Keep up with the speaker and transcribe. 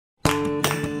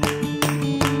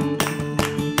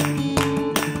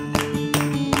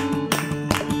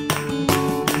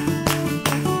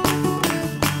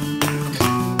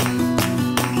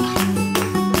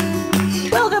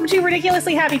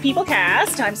Happy People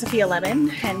Cast. I'm Sophia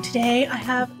Lemon, and today I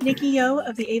have Nikki Yo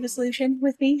of the Ava Solution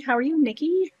with me. How are you,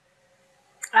 Nikki?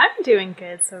 I'm doing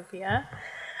good, Sophia.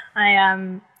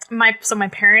 My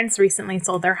parents recently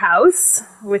sold their house,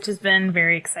 which has been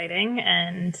very exciting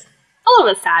and a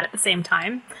little bit sad at the same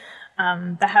time.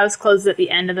 The house closes at the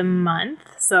end of the month,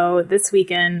 so this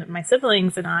weekend my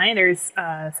siblings and I, there's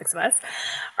 6 of us,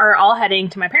 are all heading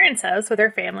to my parents' house with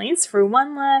our families for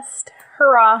one last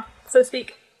hurrah, so to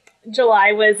speak.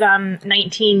 July was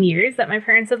 19 years that my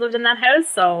parents have lived in that house,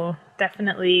 so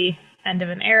definitely end of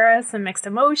an era, some mixed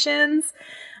emotions,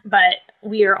 but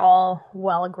we are all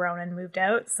well grown and moved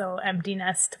out, so empty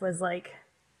nest was like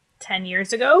 10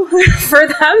 years ago for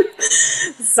them.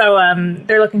 So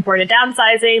they're looking forward to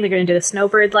downsizing. They're going to do the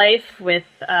snowbird life with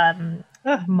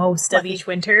most of each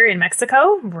winter in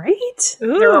Mexico, right?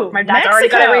 Ooh, my dad's already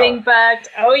got everything booked.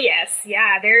 Oh yes,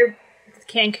 yeah, they're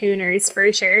Cancuners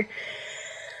for sure.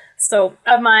 So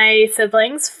of my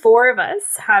siblings, 4 of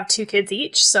us have 2 kids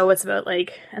each. So it's about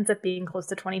ends up being close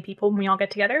to 20 people when we all get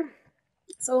together.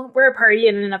 So we're a party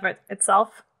in and of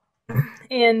itself.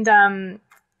 And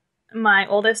my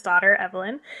oldest daughter,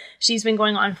 Evelyn, she's been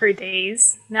going on for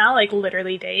days now,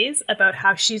 literally days, about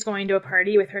how she's going to a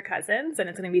party with her cousins. And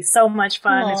it's going to be so much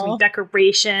fun. Aww. There's going to be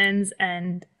decorations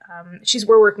and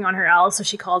we're working on her L's, so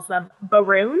she calls them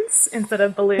baroons instead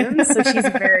of balloons. So she's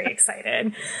very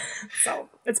excited. So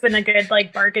it's been a good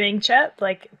bargaining chip.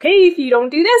 Okay, if you don't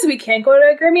do this, we can't go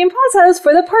to Grammy and Pa's house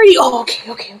for the party. Oh,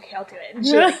 okay, I'll do it. And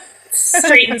she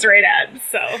straightens right up.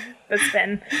 So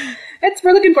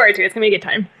we're looking forward to it. It's gonna be a good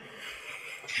time.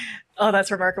 Oh,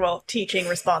 that's remarkable. Teaching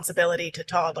responsibility to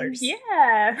toddlers.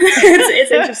 Yeah,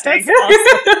 it's interesting.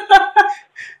 Awesome.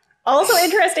 Also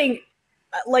interesting,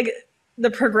 the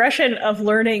progression of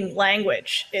learning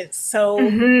language is so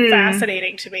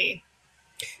fascinating to me.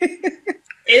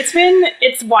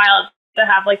 It's wild to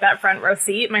have that front row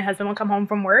seat. My husband will come home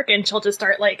from work and she'll just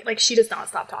start she does not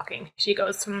stop talking. She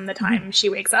goes from the time she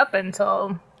wakes up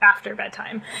until after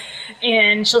bedtime,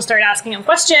 and she'll start asking him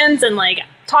questions and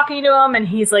talking to him, and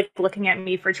he's looking at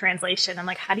me for translation. I'm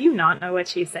like, how do you not know what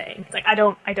she's saying? It's I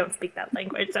don't speak that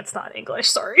language. That's not English.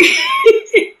 Sorry.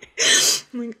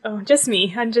 I'm like, oh, just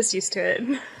me. I'm just used to it.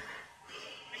 My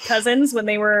cousins, when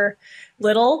they were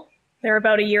little, they were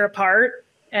about a year apart,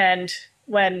 and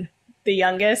when the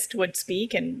youngest would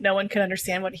speak and no one could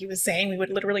understand what he was saying, we would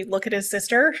literally look at his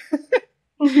sister,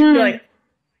 be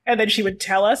and then she would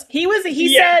tell us,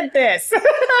 he said this.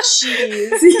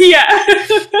 Jeez. Yeah.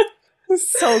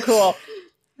 So cool.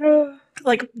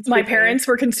 My parents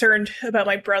were concerned about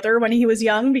my brother when he was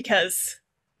young because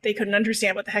they couldn't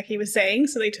understand what the heck he was saying.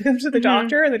 So they took him to the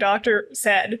doctor, and the doctor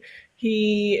said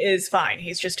he is fine.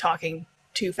 He's just talking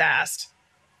too fast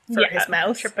for his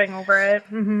mouth. Tripping over it.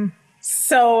 Mm-hmm.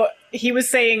 So he was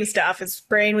saying stuff. His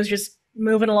brain was just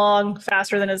moving along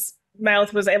faster than his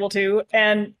mouth was able to.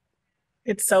 And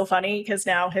it's so funny because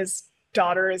now his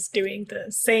daughter is doing the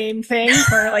same thing.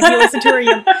 Where you listen to her,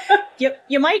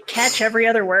 you might catch every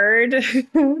other word.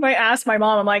 I asked my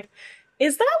mom, I'm like,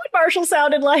 is that what Marshall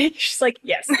sounded like? She's like,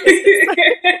 yes.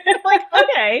 I'm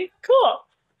okay, cool.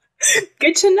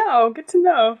 Good to know.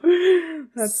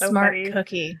 That's so smart funny.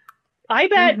 Cookie. I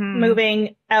bet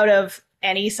moving out of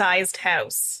any sized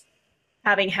house,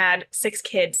 having had 6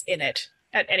 kids in it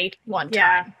at any one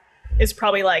time, is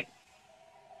probably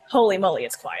holy moly,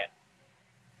 it's quiet.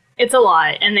 It's a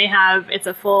lot, and it's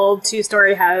a full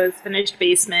 2-story house, finished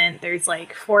basement. There's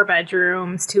 4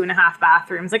 bedrooms, 2.5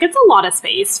 bathrooms. It's a lot of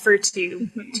space for two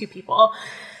people.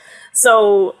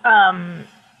 So I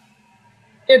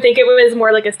think it was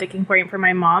more a sticking point for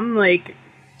my mom,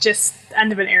 just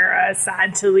end of an era,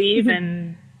 sad to leave.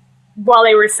 And while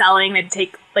they were selling, they'd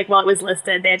take while it was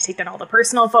listed, they had to take down all the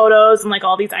personal photos and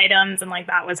all these items, and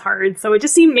that was hard. So it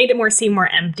just made it seem more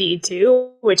empty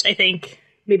too, which I think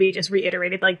maybe just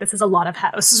reiterated this is a lot of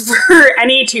house for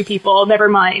any 2 people, never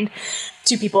mind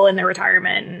 2 people in their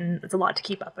retirement, and it's a lot to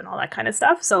keep up and all that kind of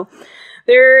stuff. So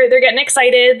they're getting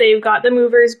excited. They've got the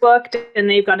movers booked, and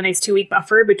they've got a nice 2-week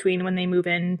buffer between when they move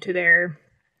into their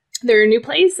new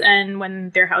place and when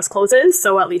their house closes.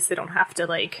 So at least they don't have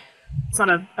to it's not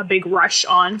a big rush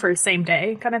on for same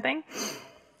day kind of thing.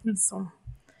 So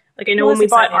I know when we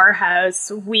bought our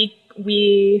house, we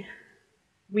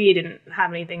didn't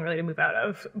have anything really to move out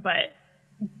of, but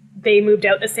they moved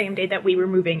out the same day that we were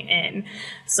moving in.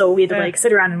 So we had to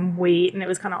sit around and wait, and it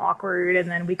was kind of awkward. And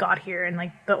then we got here, and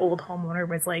the old homeowner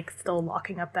was still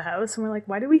locking up the house, and we're like,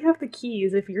 why do we have the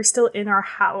keys if you're still in our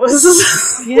house?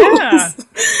 Yeah.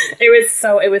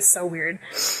 It was so weird.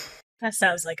 That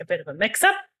sounds like a bit of a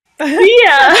mix-up.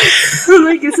 Yeah.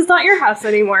 Like, this is not your house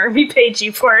anymore. We paid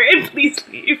you for it. Please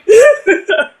leave.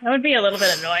 That would be a little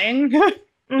bit annoying.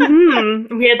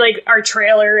 We had like our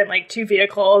trailer and like 2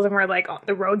 vehicles, and we're like, oh,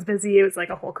 the road's busy. It was like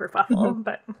a whole kerfuffle.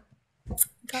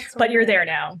 But you're there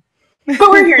now.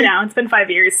 But we're here now. It's been 5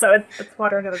 years, so it's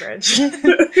water under the bridge.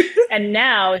 And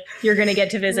now you're going to get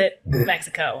to visit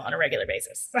Mexico on a regular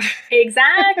basis.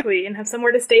 Exactly. And have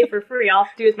somewhere to stay for free. All I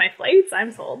have to do with my flights.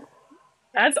 I'm sold.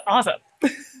 That's awesome.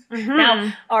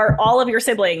 Now, are all of your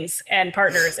siblings and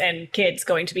partners and kids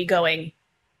going to be going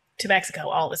to Mexico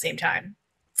all at the same time?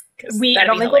 I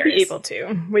don't think we'll be able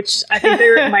to, which I think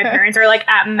my parents are like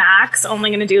at max only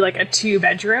going to do like a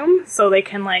 2-bedroom so they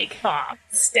can like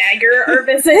stagger our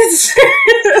visits.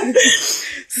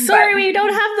 Sorry, we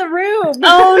don't have the room.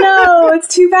 Oh no, it's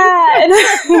too bad.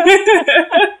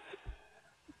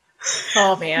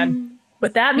 Oh man.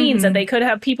 But that means that they could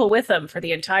have people with them for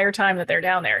the entire time that they're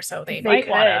down there, so they might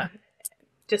want to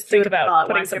just think about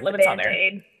putting some limits on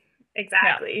there.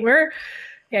 Exactly.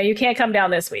 Yeah, you can't come down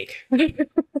this week.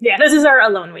 Yeah, this is our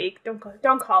alone week.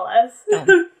 Don't call us.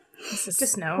 No.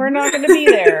 Just no. We're not going to be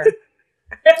there.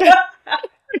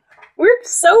 We're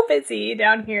so busy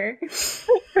down here.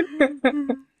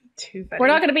 Too funny. We're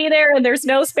not going to be there, and there's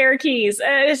no spare keys.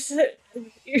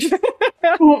 Exactly.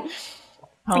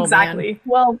 Man.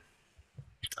 Well,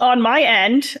 on my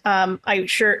end, I'm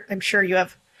sure you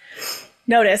have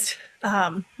noticed.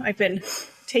 I've been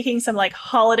taking some like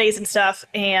holidays and stuff,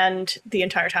 and the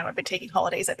entire time I've been taking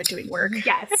holidays, I've been doing work.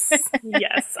 Yes,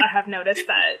 I have noticed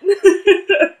that.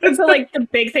 And so like the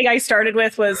big thing I started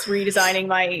with was redesigning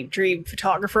my dream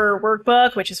photographer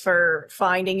workbook, which is for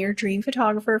finding your dream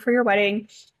photographer for your wedding.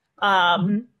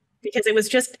 Because it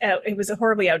was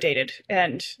horribly outdated,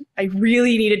 and I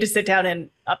really needed to sit down and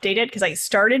update it because I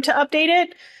started to update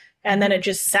it and then it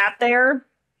just sat there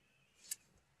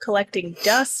collecting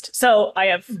dust. So I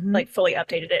have like fully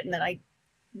updated it, and then I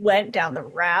went down the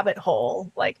rabbit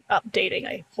hole, like updating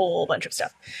a whole bunch of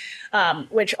stuff,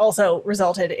 which also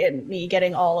resulted in me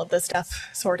getting all of the stuff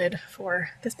sorted for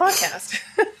this podcast.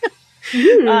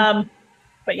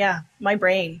 But yeah, my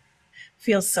brain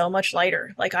feels so much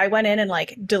lighter. Like I went in and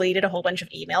like deleted a whole bunch of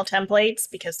email templates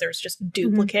because there's just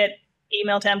duplicate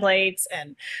email templates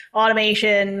and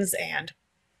automations and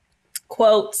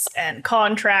quotes and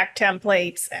contract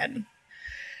templates, and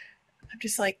I'm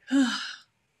just like,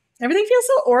 everything feels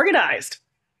so organized.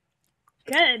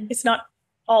 Good. It's not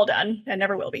all done and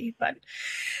never will be, but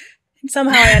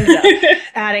somehow I ended up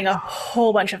adding a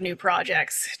whole bunch of new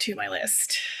projects to my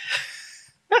list.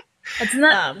 That's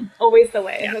not always the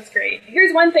way. Yeah. That's great.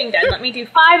 Here's one thing done. Let me do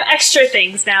 5 extra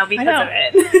things now because of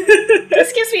it.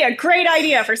 This gives me a great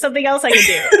idea for something else I can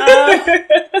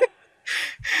do.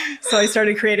 So I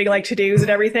started creating like to-dos and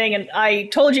everything. And I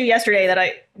told you yesterday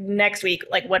that next week,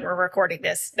 like when we're recording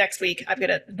this next week, I'm going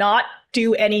to not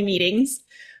do any meetings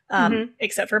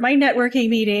except for my networking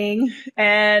meeting.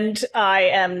 And I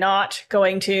am not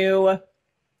going to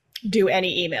do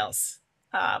any emails.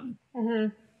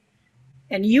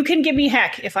 And you can give me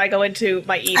heck if I go into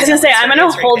my email. I was going to say, I'm going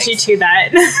to hold you to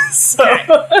that. So.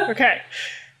 Okay.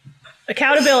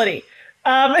 Accountability.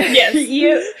 Yes.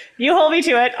 You hold me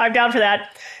to it. I'm down for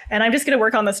that. And I'm just going to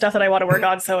work on the stuff that I want to work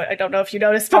on. So I don't know if you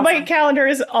noticed, but my calendar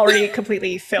is already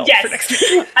completely filled for next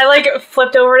week. I like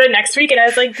flipped over to next week and I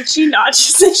was like, did she not?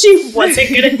 She said she wasn't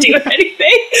going to do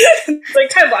anything. It's like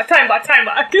time block.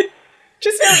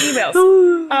 Just no emails.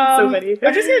 So funny.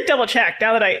 I'm just going to double check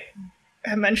now that I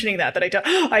am mentioning that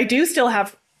I do still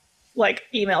have like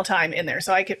email time in there.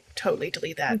 So I could totally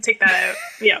delete that. And take that out.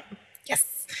 Yeah. Yes.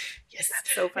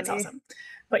 That's so funny. That's awesome.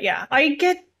 But yeah,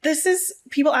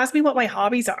 people ask me what my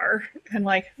hobbies are, and I'm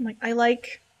like, I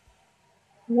like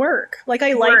work. Like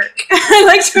I like I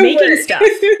like to making work. stuff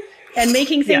and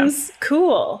making things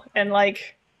cool, and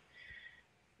like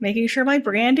making sure my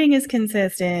branding is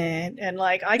consistent, and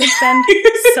like I can spend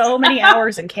so many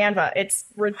hours in Canva. It's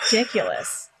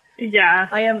ridiculous. Yeah.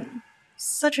 I am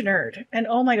such a nerd, and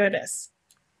oh my goodness.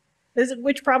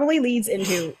 Which probably leads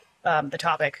into the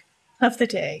topic of the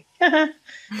day for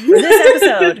this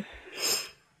episode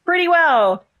pretty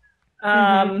well.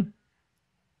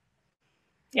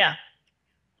 Yeah,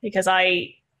 because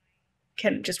I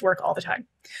can just work all the time,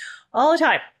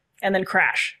 and then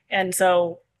crash. And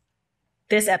so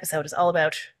this episode is all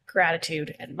about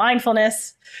gratitude and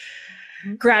mindfulness.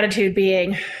 Gratitude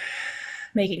being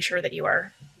making sure that you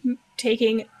are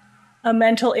taking a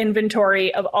mental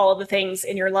inventory of all of the things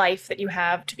in your life that you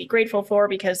have to be grateful for,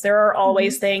 because there are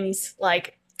always things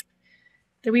like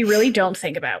that we really don't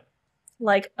think about.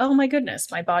 Like, oh my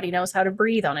goodness, my body knows how to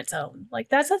breathe on its own. Like,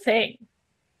 that's a thing.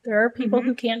 There are people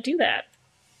who can't do that.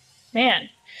 man,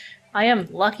 I am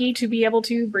lucky to be able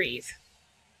to breathe.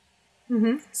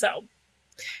 Mm-hmm. So,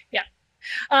 yeah.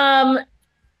 Um,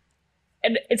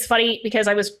 and it's funny because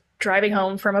I was driving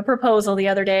home from a proposal the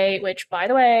other day, which, by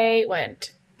the way,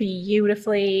 went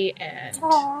beautifully, and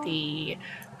Aww. the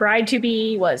bride to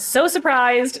be was so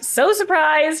surprised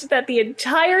that the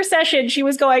entire session she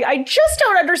was going, I just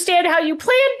don't understand how you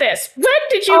planned this. When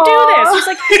did you do this? She's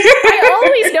like, I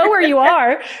always know where you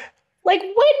are. Like,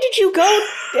 when did you go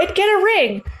and get a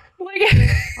ring? Like,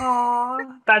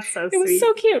 Aww, that's so it was sweet.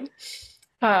 so cute.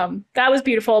 That was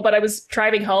beautiful, but I was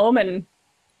driving home and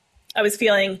I was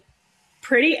feeling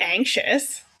pretty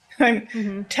anxious. I'm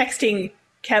texting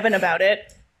Kevin about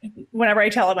it. Whenever I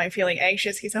tell him I'm feeling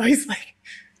anxious, he's always like,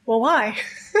 well, why?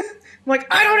 I'm like,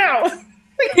 I don't know.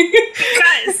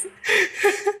 Guys.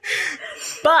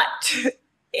 But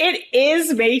it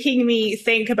is making me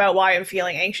think about why I'm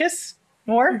feeling anxious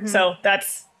more. So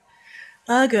that's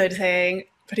a good thing.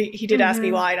 But he did ask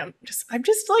me why, and I'm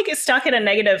just like stuck in a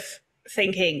negative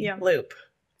thinking loop.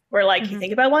 Where like you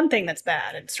think about one thing that's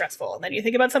bad and stressful, and then you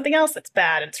think about something else that's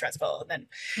bad and stressful, and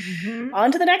then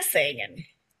on to the next thing, and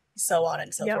so on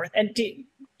and so forth. And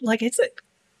like it's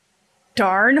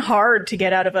darn hard to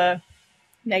get out of a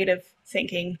negative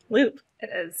thinking loop. It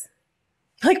is.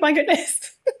 Like, my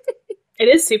goodness. It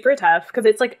is super tough because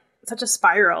it's like such a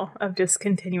spiral of just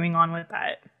continuing on with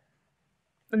that.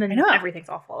 And then everything's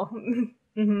awful.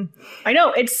 I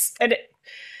know.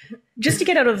 Just to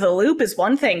get out of the loop is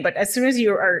one thing, but as soon as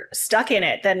you are stuck in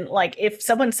it, then like if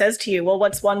someone says to you, well,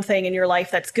 what's one thing in your life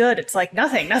that's good? It's like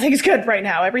nothing's good right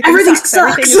now. Everything sucks.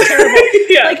 Everything is terrible.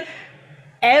 Like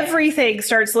everything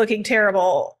starts looking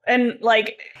terrible. And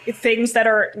like things that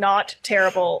are not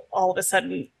terrible all of a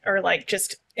sudden are like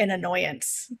just an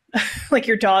annoyance. Like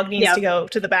your dog needs to go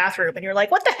to the bathroom and you're like,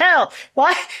 what the hell?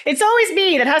 Why? It's always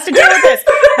me that has to deal with this.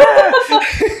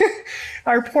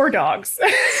 Our poor dogs.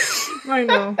 I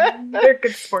know. They're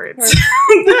good sports.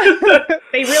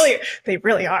 They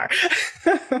really are.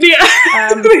 They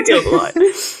do a lot.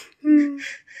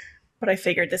 But I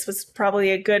figured this was probably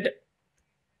a good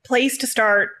place to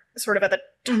start sort of at the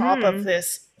top of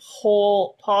this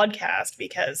whole podcast,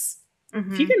 because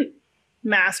if you can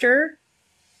master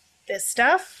this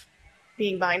stuff,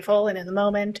 being mindful and in the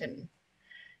moment and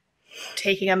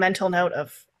taking a mental note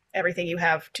of everything you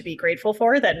have to be grateful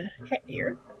for, then hey, you're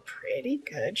in pretty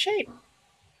good shape.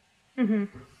 And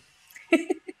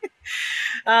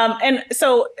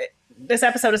so this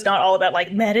episode is not all about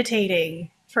like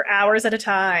meditating for hours at a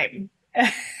time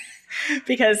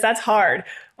because that's hard.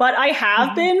 But I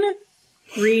have been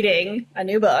reading a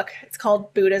new book. It's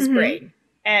called Buddha's Brain.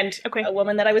 And a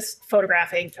woman that I was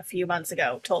photographing a few months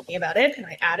ago told me about it, and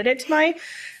I added it to my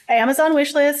Amazon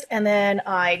wish list, and then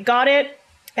I got it,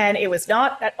 and it was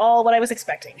not at all what I was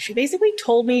expecting. She basically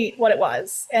told me what it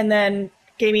was, and then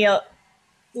gave me a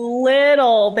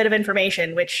little bit of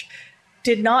information, which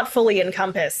did not fully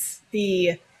encompass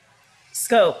the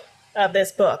scope of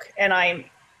this book, and I'm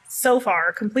so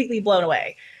far completely blown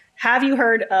away. Have you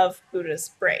heard of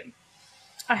Buddha's Brain?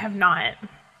 I have not.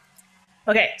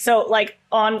 Okay, so like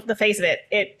on the face of it,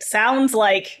 it sounds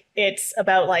like it's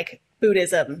about like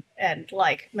Buddhism and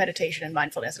like meditation and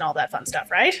mindfulness and all that fun stuff,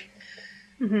 right?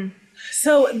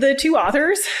 So the two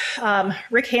authors,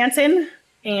 Rick Hansen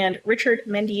and Richard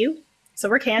Mendiu. So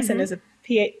Rick Hansen is a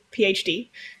PhD,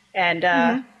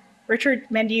 and Richard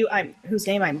Mendiu, whose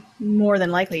name I'm more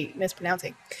than likely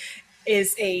mispronouncing,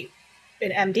 is an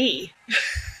MD.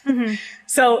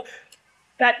 So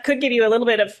that could give you a little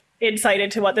bit of insight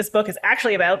into what this book is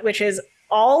actually about, which is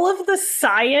all of the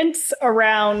science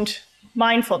around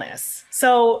mindfulness.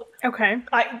 So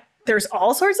there's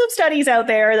all sorts of studies out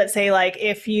there that say like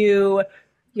if you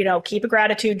keep a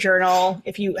gratitude journal,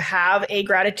 if you have a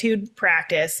gratitude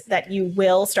practice, that you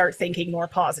will start thinking more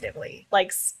positively.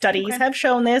 Like studies have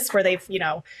shown this, where they've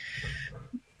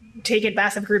taken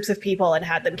massive groups of people and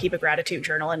had them keep a gratitude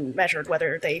journal and measured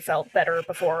whether they felt better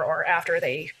before or after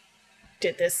they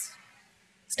did this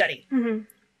study.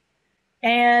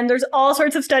 And there's all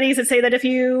sorts of studies that say that if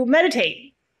you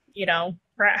meditate,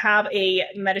 have a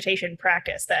meditation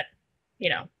practice, that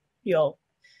you'll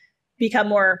become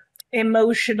more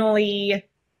emotionally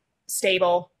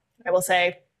stable, I will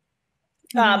say,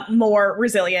 more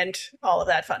resilient, all of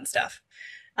that fun stuff.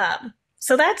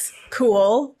 So that's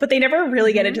cool, but they never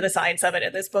really get into the science of it,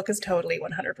 and this book is totally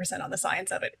 100% on the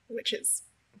science of it, which is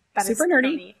super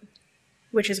nerdy,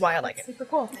 which is why I like it. Super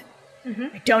cool.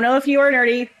 I don't know if you are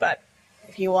nerdy, but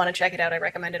if you want to check it out, I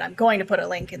recommend it. I'm going to put a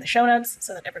link in the show notes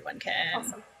so that everyone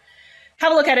can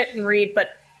have a look at it and read. But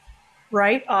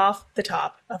right off the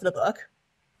top of the book,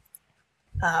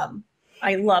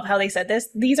 I love how they said this.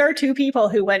 These are two people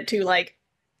who went to like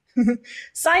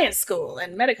science school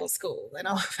and medical school and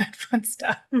all of that fun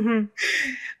stuff.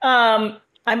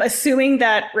 I'm assuming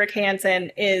that Rick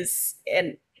Hansen is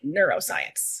in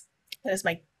neuroscience. That is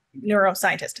my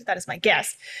neuroscientist. That is my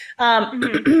guess.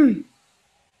 But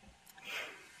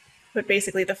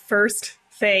basically, the first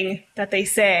thing that they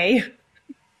say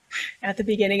at the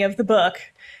beginning of the book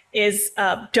is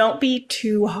don't be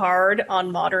too hard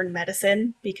on modern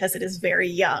medicine because it is very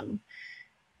young.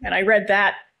 And I read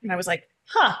that and I was like,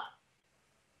 huh.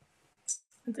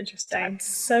 That's interesting.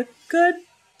 That's a good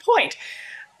point.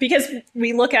 Because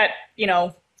we look at,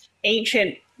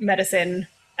 ancient medicine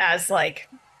as like,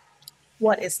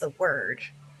 what is the word?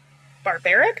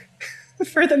 Barbaric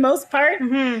for the most part.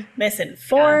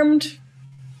 Misinformed.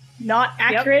 Not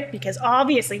accurate because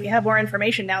obviously we have more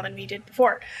information now than we did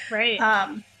before. Right.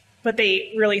 But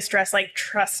they really stress like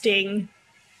trusting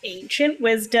ancient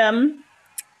wisdom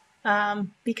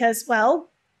because, well,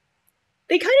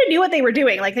 they kind of knew what they were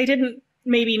doing. Like they didn't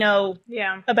maybe know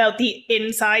about the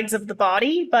insides of the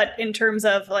body, but in terms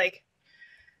of like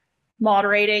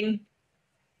moderating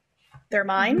their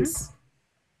minds,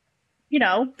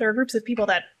 there are groups of people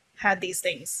that had these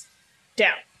things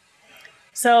down.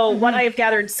 So what I have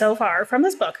gathered so far from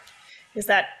this book is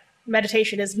that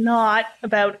meditation is not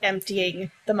about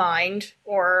emptying the mind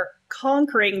or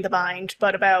conquering the mind,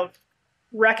 but about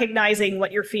recognizing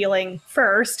what you're feeling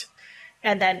first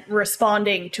and then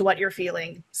responding to what you're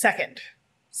feeling second.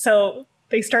 So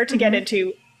they start to get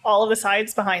into all of the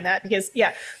sides behind that because,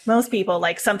 most people,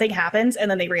 like something happens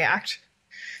and then they react.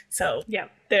 So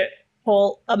the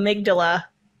whole amygdala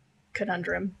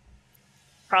conundrum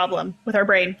problem with our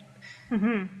brain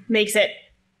makes it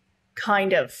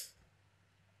kind of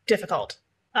difficult,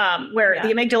 where the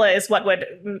amygdala is what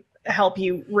would help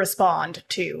you respond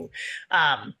to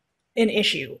an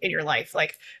issue in your life,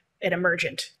 like an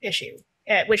emergent issue,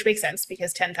 which makes sense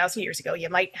because 10,000 years ago, you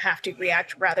might have to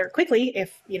react rather quickly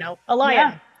if, a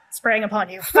lion sprang upon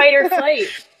you. Fight or flight.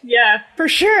 Yeah. For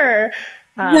sure.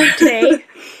 Today,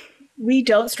 we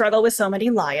don't struggle with so many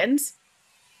lions.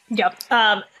 Yep.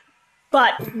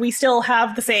 But we still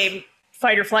have the same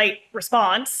fight or flight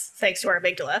response, thanks to our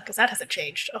amygdala, because that hasn't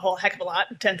changed a whole heck of a lot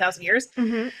in 10,000 years,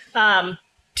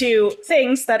 to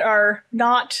things that are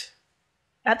not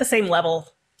at the same level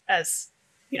as,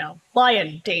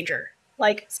 lion danger,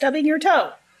 like stubbing your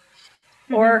toe,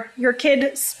 or your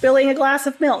kid spilling a glass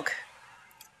of milk,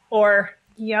 or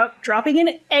dropping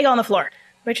an egg on the floor,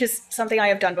 which is something I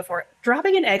have done before.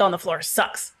 Dropping an egg on the floor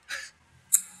sucks.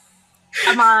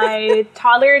 My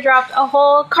toddler dropped a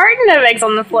whole carton of eggs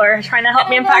on the floor trying to help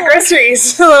me unpack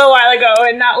groceries a little while ago,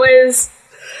 and that was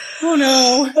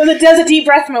that was a deep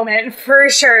breath moment for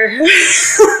sure.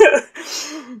 That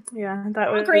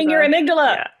was conquering your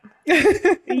amygdala.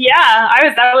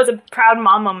 That was a proud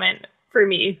mom moment for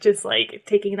me, just like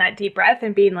taking that deep breath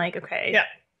and being like, okay.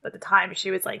 At the time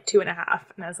she was like 2.5,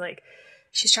 and I was like,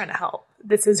 she's trying to help.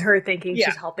 This is her thinking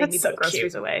she's helping me put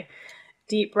groceries away.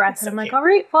 Deep breath, and I'm like, all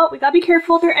right, well, we gotta be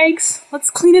careful with her eggs. Let's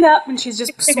clean it up. And she's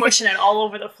just smushing it all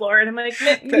over the floor, and I'm like,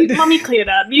 mommy, clean it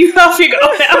up. Off you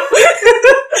go now.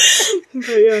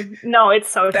 No, it's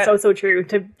so true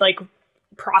to like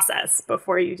process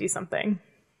before you do something.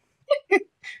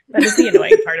 That is the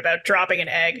annoying part about dropping an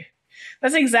egg.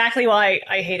 That's exactly why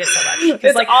I hate it so much.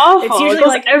 It's like awful. It's usually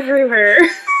like everywhere.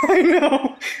 I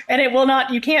know, and it will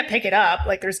not. You can't pick it up.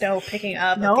 Like there's no picking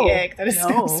up of the egg that is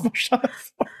still smushed on the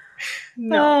floor.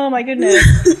 No. Oh my goodness.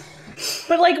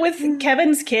 But like with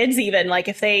Kevin's kids, even like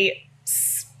if they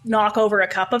knock over a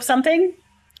cup of something,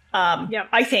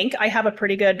 I think I have a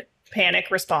pretty good panic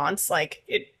response, like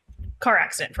car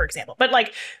accident, for example. But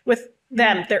like with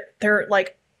them, they're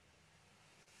like,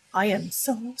 I am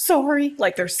so sorry.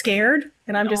 Like they're scared,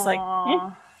 and I'm just like,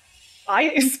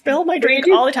 I spill my drink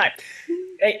all the time.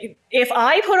 If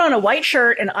I put on a white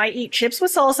shirt and I eat chips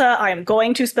with salsa, I am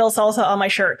going to spill salsa on my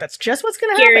shirt. That's just what's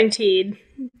going to happen. Guaranteed.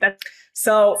 That's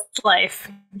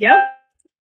life. Yep.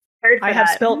 I have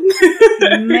spilled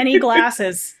many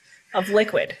glasses of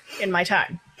liquid in my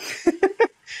time.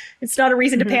 It's not a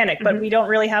reason to panic, but we don't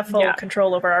really have full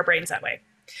control over our brains that way.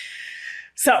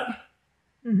 So,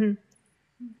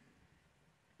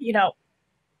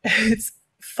 it's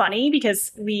funny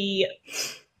because we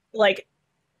like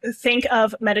think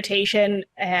of meditation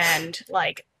and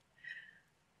like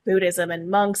Buddhism and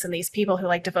monks and these people who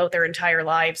like devote their entire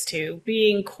lives to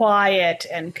being quiet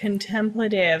and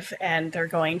contemplative, and they're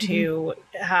going to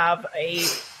have a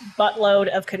buttload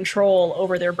of control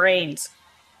over their brains.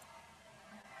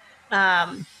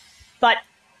 But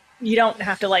you don't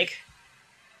have to like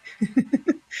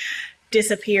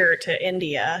disappear to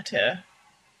India to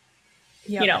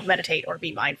meditate or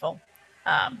be mindful.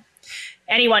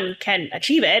 Anyone can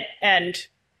achieve it. And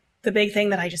the big thing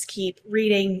that I just keep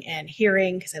reading and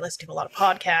hearing, because I listen to a lot of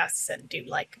podcasts and do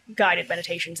like guided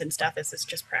meditations and stuff, is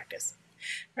just practice.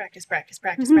 Practice, practice,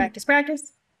 practice, mm-hmm. practice,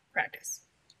 practice, practice.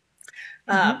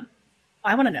 Mm-hmm.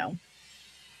 I want to know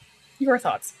your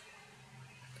thoughts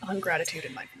on gratitude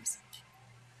and mindfulness.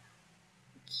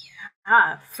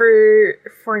 Yeah,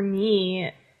 for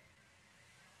me,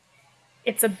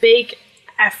 it's a big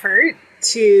effort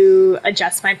to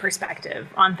adjust my perspective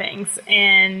on things.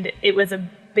 And it was a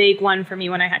big one for me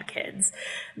when I had kids,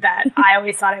 that I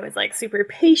always thought I was like super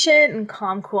patient and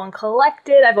calm, cool, and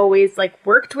collected. I've always like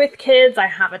worked with kids. I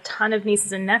have a ton of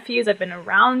nieces and nephews. I've been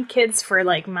around kids for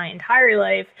like my entire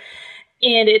life.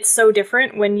 And it's so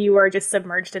different when you are just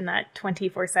submerged in that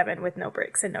 24/7 with no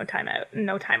breaks and no time out,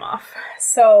 no time off.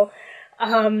 So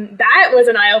that was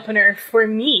an eye-opener for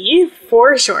me,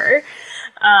 for sure.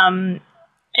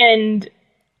 And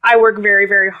I work very,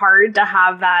 very hard to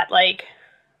have that, like,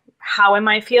 how am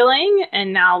I feeling?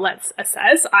 And now let's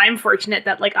assess. I'm fortunate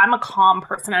that, like, I'm a calm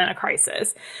person in a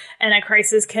crisis. And a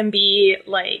crisis can be,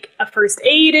 like, a first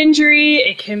aid injury.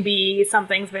 It can be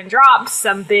something's been dropped,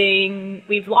 something,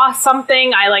 we've lost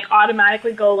something. I, like,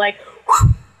 automatically go, like,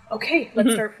 okay,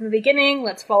 let's start from the beginning.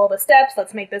 Let's follow the steps.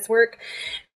 Let's make this work.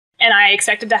 And I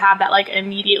expected to have that, like,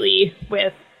 immediately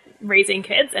with raising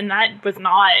kids, and that was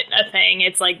not a thing.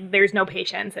 It's like there's no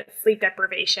patience, it's sleep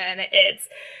deprivation, it's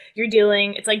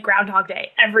like Groundhog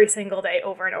Day every single day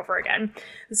over and over again.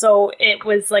 So it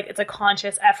was like, it's a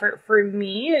conscious effort for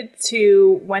me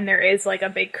to, when there is like a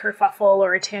big kerfuffle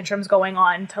or a tantrum's going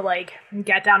on, to like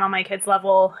get down on my kids'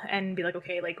 level and be like,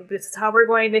 okay, like this is how we're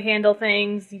going to handle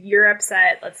things. You're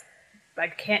upset. I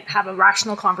can't have a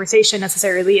rational conversation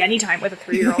necessarily anytime with a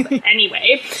 3-year-old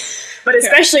anyway, but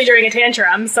especially during a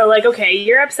tantrum. So like, okay,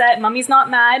 you're upset. Mommy's not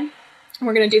mad.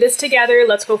 We're going to do this together.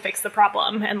 Let's go fix the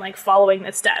problem, and like following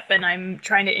this step. And I'm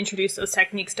trying to introduce those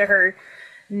techniques to her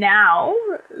now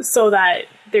so that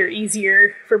they're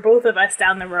easier for both of us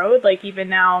down the road. Like even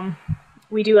now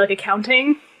we do like a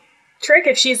counting trick.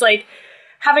 If she's like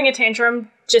having a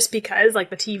tantrum just because like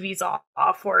the TV's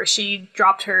off or she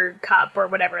dropped her cup or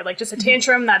whatever, like just a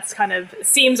tantrum that's kind of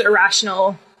seems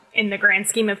irrational in the grand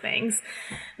scheme of things,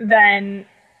 then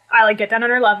I like get down on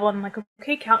her level and I'm like,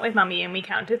 okay, count with mommy. And we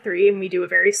count to 3 and we do it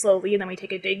very slowly. And then we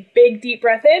take a big deep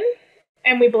breath in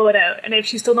and we blow it out. And if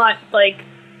she's still not like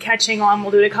catching on,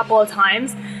 we'll do it a couple of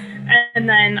times. And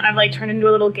then I've like turned into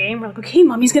a little game. We're like, okay,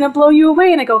 mommy's going to blow you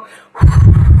away. And I go,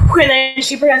 and then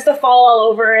she pretends to fall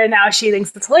all over, and now she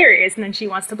thinks it's hilarious, and then she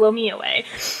wants to blow me away.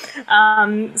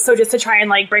 So just to try and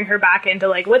like bring her back into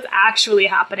like what's actually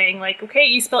happening. Like, okay,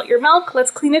 you spilt your milk. Let's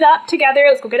clean it up together.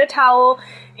 Let's go get a towel,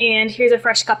 and here's a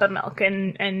fresh cup of milk,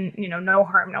 and you know, no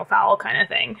harm, no foul kind of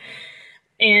thing.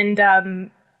 And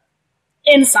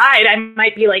inside, I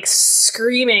might be like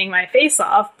screaming my face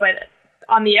off, but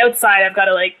on the outside, I've got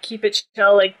to like keep it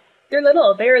chill. Like, they're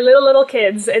little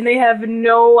kids, and they have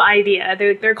no idea.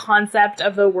 Their concept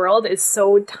of the world is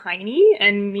so tiny,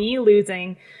 and me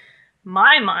losing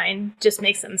my mind just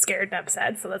makes them scared and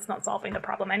upset. So that's not solving the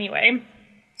problem anyway.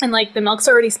 And like the milk's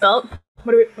already spilt.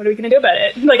 What are we gonna do about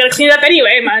it? Like, I gotta clean it up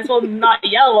anyway. Might as well not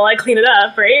yell while I clean it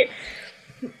up, right?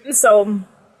 So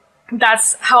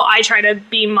that's how I try to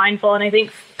be mindful. And I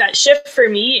think that shift for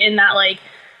me in that, like,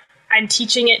 I'm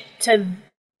teaching it to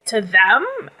them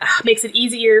makes it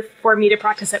easier for me to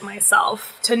practice it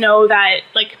myself, to know that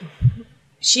like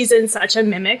she's in such a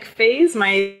mimic phase,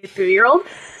 my 3-year-old,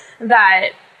 that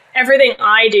everything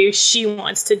I do, she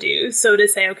wants to do. So to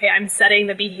say, okay, I'm setting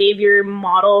the behavior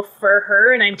model for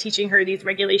her and I'm teaching her these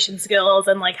regulation skills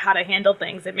and like how to handle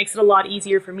things, it makes it a lot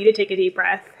easier for me to take a deep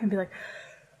breath and be like,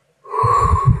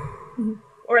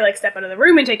 or like step out of the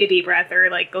room and take a deep breath, or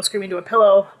like go scream into a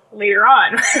pillow later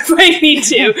on if I need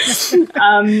to.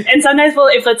 And sometimes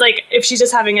if she's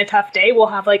just having a tough day, we'll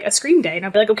have like a scream day, and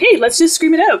I'll be like, okay, let's just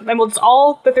scream it out. And we'll just,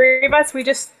 all the 3 of us, we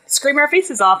just scream our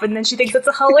faces off, and then she thinks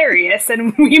it's hilarious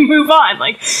and we move on.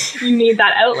 Like, you need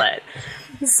that outlet.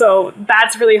 So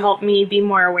that's really helped me be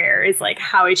more aware, is like,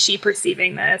 how is she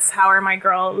perceiving this? How are my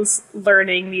girls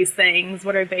learning these things?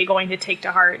 What are they going to take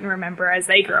to heart and remember as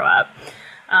they grow up?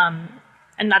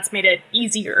 And that's made it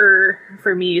easier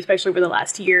for me, especially over the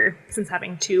last year, since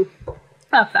having 2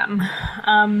 of them.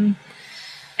 And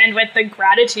with the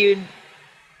gratitude,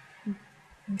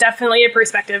 definitely a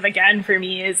perspective again for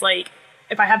me is like,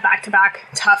 if I have back-to-back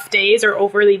tough days or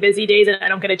overly busy days and I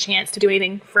don't get a chance to do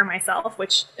anything for myself,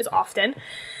 which is often,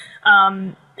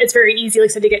 it's very easy, like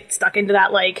I said, to get stuck into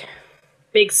that like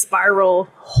big spiral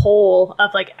hole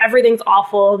of like everything's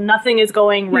awful, nothing is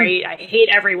going right, I hate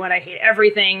everyone, I hate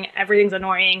everything, everything's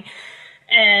annoying.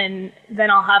 And then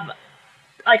I'll have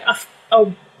like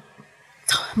a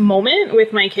moment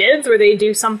with my kids where they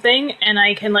do something and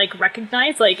I can like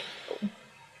recognize like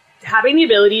having the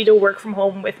ability to work from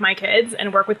home with my kids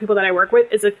and work with people that I work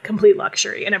with is a complete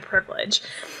luxury and a privilege.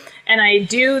 And I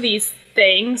do these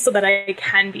things so that I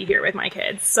can be here with my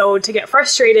kids. So to get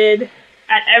frustrated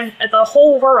at the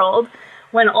whole world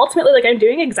when ultimately like I'm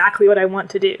doing exactly what I want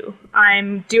to do.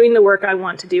 I'm doing the work I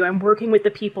want to do. I'm working with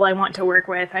the people I want to work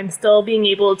with. I'm still being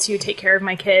able to take care of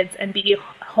my kids and be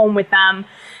home with them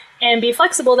and be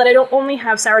flexible that I don't only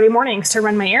have Saturday mornings to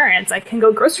run my errands. I can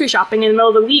go grocery shopping in the middle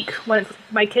of the week when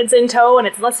my kid's in tow and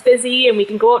it's less busy, and we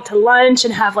can go out to lunch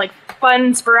and have like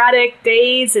fun sporadic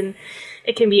days, and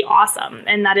it can be awesome.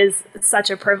 And that is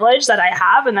such a privilege that I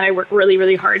have and that I work really,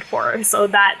 really hard for. So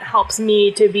that helps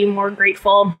me to be more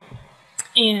grateful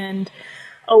and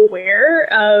aware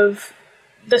of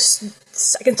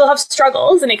this. I can still have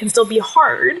struggles and it can still be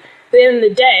hard, but at the end of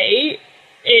the day,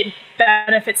 it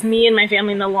benefits me and my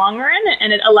family in the long run,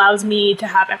 and it allows me to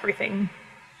have everything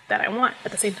that I want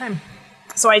at the same time.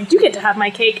 So I do get to have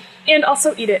my cake and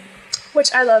also eat it,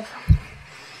 which I love.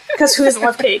 Because who doesn't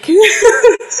love cake? My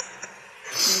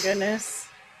goodness.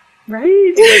 Right?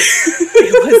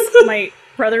 It was my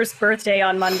brother's birthday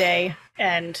on Monday,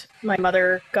 and my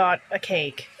mother got a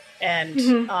cake.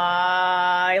 And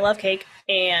I love cake,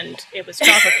 and it was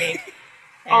chocolate cake.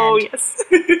 Oh, yes.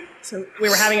 So we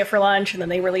were having it for lunch, and then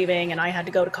they were leaving, and I had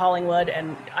to go to Collingwood,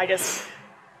 and I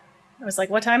was like,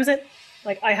 what time is it?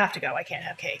 Like, I have to go. I can't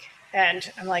have cake.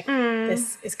 And I'm like,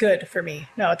 this is good for me.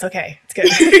 No, it's okay. It's good.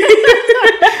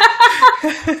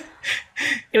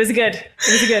 It was a good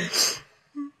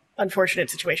unfortunate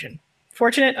situation.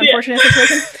 Unfortunate situation.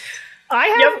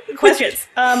 I have questions.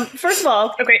 First of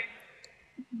all, okay.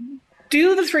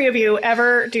 Do the three of you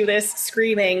ever do this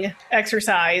screaming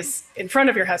exercise in front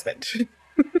of your husband?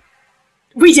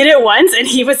 We did it once, and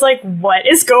he was like, what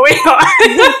is going on?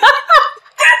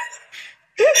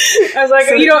 I was like,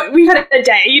 so we've had a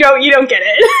day. You don't get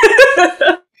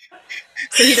it.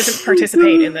 So he doesn't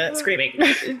participate in the screaming?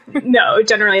 No,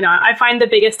 generally not. I find the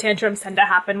biggest tantrums tend to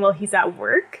happen while he's at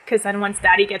work, because then once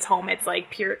daddy gets home, it's like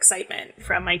pure excitement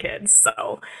from my kids.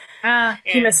 So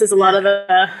he misses a lot of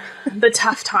the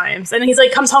tough times. And he's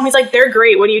like, comes home, he's like, they're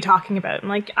great. What are you talking about? I'm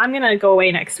like, I'm going to go away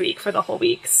next week for the whole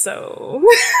week. So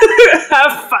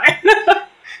have fun.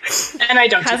 And I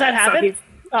don't. Has that happened?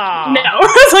 So no.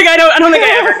 It's like, I don't think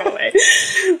I ever go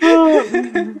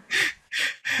away.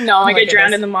 No, I get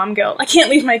drowned in the mom guilt. I can't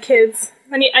leave my kids.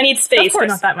 I need space, but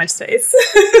not that much space.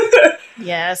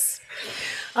 Yes.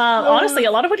 Honestly,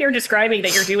 a lot of what you're describing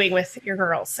that you're doing with your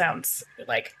girls sounds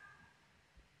like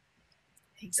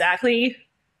exactly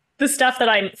the stuff that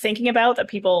I'm thinking about that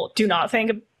people do not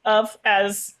think of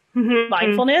as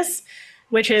mindfulness,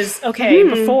 which is, okay,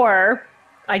 before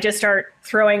I just start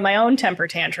throwing my own temper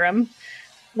tantrum,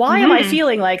 why am I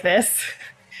feeling like this?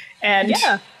 And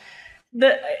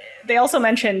they also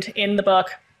mentioned in the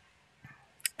book,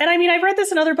 and I mean, I've read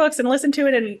this in other books and listened to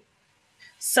it in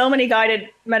so many guided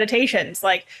meditations,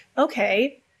 like,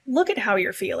 okay, look at how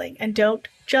you're feeling and don't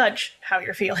judge how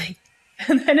you're feeling.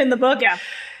 And then in the book,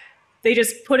 they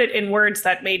just put it in words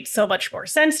that made so much more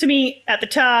sense to me at the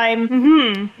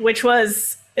time, which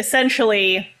was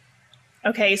essentially,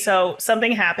 okay, so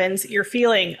something happens, you're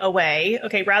feeling a way,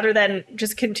 okay, rather than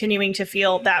just continuing to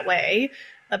feel that way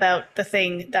about the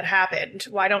thing that happened,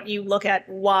 why don't you look at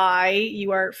why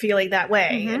you are feeling that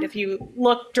way? And if you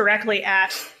look directly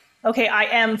at, okay, I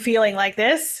am feeling like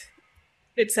this,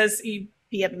 it says you'd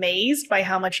be amazed by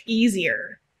how much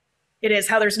easier it is,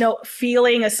 how there's no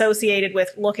feeling associated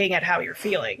with looking at how you're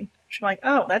feeling. I'm like,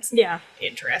 oh, that's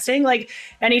interesting. Like,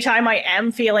 anytime I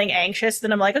am feeling anxious,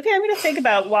 then I'm like, okay, I'm going to think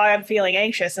about why I'm feeling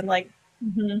anxious. And like,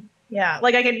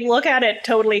 like I can look at it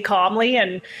totally calmly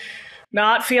and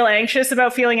not feel anxious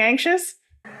about feeling anxious.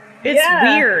 It's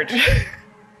weird.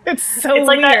 It's so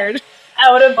like weird. That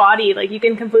out of body, like you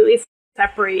can completely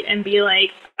separate and be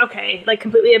like, okay, like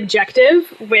completely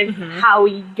objective with how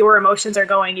your emotions are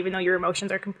going, even though your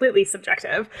emotions are completely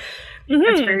subjective.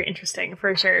 It's very interesting,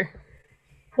 for sure.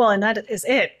 Well, and that is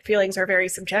it. Feelings are very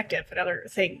subjective. Another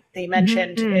thing they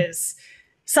mentioned is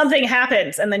something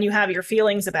happens and then you have your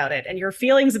feelings about it. And your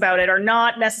feelings about it are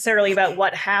not necessarily about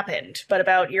what happened, but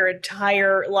about your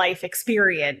entire life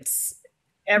experience.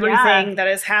 Everything that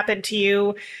has happened to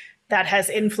you that has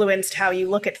influenced how you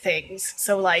look at things.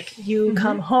 So like you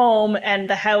come home and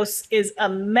the house is a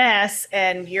mess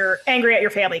and you're angry at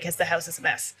your family because the house is a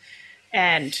mess.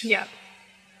 And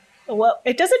Well,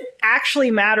 it doesn't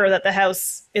actually matter that the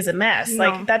house is a mess. No,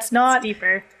 Like, that's it's not,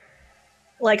 deeper.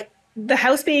 like, the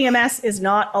house being a mess is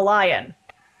not a lion.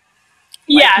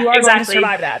 Like, Yeah, you are going to exactly.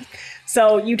 survive that.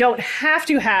 So you don't have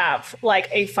to have, like,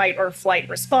 a fight or flight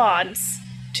response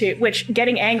to, which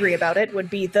getting angry about it would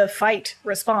be the fight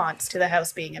response to the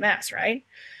house being a mess, right?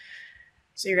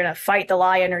 So you're going to fight the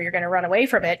lion or you're going to run away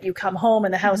from it. You come home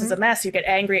and the house is a mess. You get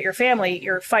angry at your family.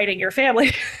 You're fighting your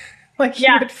family like you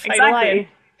Yeah, would fight a lion.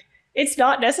 exactly. It's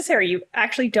not necessary. You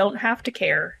actually don't have to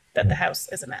care that the house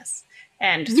is a mess.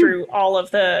 And through all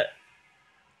of the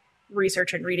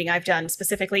research and reading I've done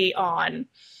specifically on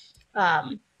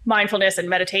mindfulness and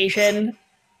meditation,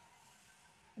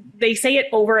 they say it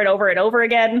over and over and over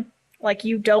again. Like,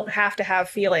 you don't have to have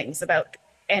feelings about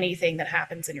anything that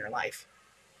happens in your life.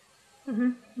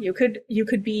 You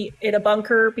could be in a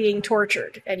bunker being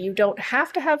tortured, and you don't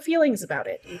have to have feelings about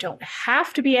it. You don't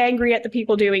have to be angry at the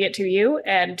people doing it to you,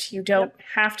 and you don't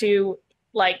have to,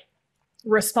 like,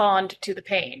 respond to the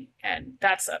pain. And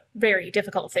that's a very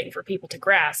difficult thing for people to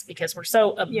grasp because we're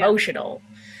so emotional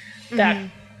that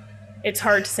it's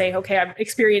hard to say, okay, I'm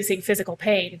experiencing physical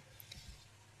pain,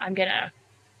 I'm gonna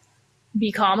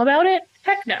be calm about it.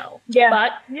 Heck no. Yeah.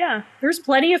 But Yeah. there's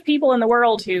plenty of people in the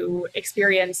world who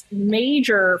experience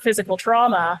major physical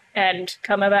trauma and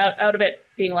come out of it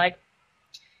being like,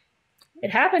 it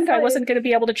happened. I wasn't going to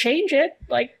be able to change it.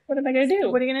 Like, what am I going to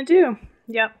do? What are you going to do?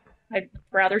 Yep. I'd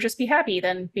rather just be happy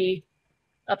than be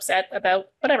upset about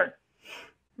whatever.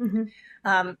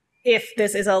 If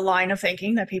this is a line of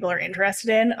thinking that people are interested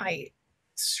in, I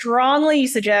strongly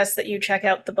suggest that you check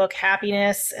out the book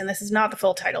Happiness. And this is not the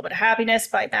full title, but Happiness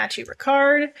by Matthew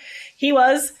Ricard. He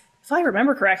was, if I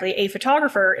remember correctly, a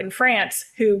photographer in France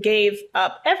who gave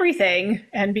up everything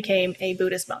and became a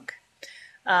Buddhist monk.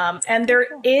 And there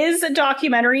is a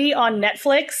documentary on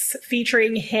Netflix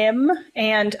featuring him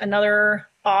and another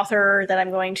author that I'm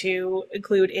going to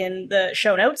include in the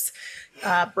show notes,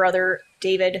 brother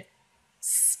David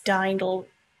Steindl-Rast,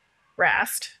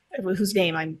 whose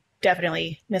name I'm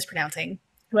definitely mispronouncing,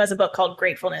 who has a book called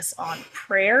Gratefulness on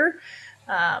Prayer,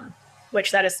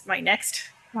 which that is my next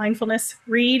mindfulness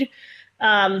read.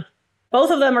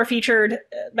 Both of them are featured,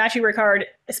 Matthew Ricard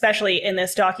especially, in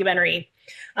this documentary,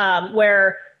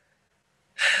 where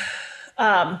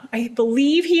I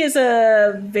believe he is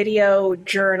a video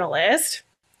journalist,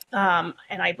 and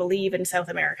I believe in South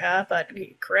America, but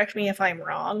correct me if I'm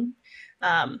wrong.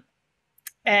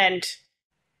 And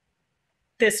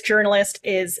this journalist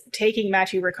is taking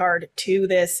Matthew Ricard to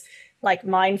this, like,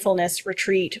 mindfulness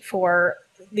retreat for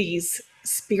these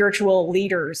spiritual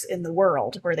leaders in the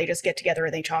world, where they just get together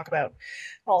and they talk about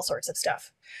all sorts of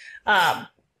stuff.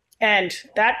 And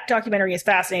that documentary is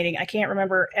fascinating. I can't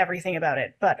remember everything about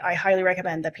it, but I highly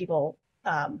recommend that people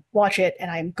watch it,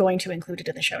 and I'm going to include it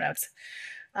in the show notes.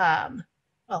 A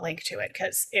link to it,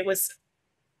 because it was,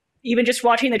 even just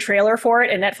watching the trailer for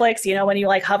it in Netflix, you know, when you,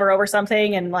 like, hover over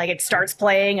something and, like, it starts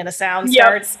playing and the sound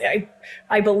starts.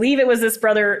 I believe it was this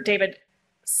brother, David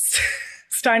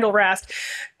Steindl-Rast,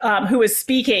 who was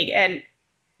speaking, and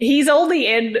he's only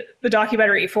in the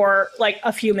documentary for, like,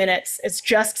 a few minutes. It's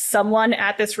just someone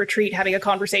at this retreat having a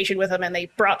conversation with him, and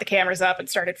they brought the cameras up and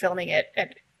started filming it,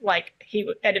 and, like,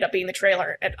 he ended up being the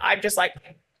trailer, and I'm just like,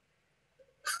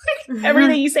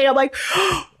 everything you say, I'm like,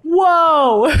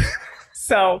 whoa.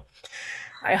 So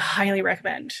I highly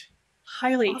recommend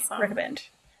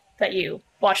that you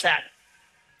watch that.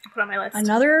 I'll put on my list.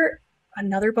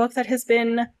 Another book that has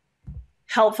been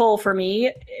helpful for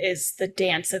me is The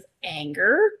Dance of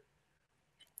Anger,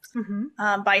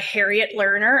 by Harriet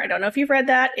Lerner. I don't know if you've read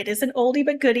that. It is an oldie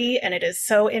but goodie, and it is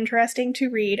so interesting to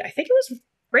read. I think it was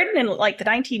written in, like, the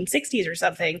 1960s or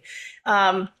something.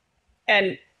 And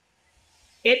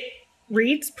it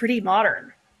reads pretty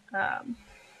modern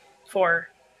for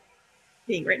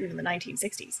being written in the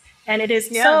 1960s. And it is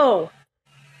so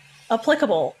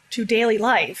applicable to daily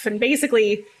life. And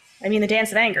basically, I mean, The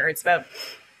Dance of Anger, it's about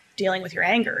dealing with your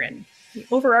anger. And the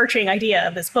overarching idea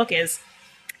of this book is,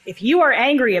 if you are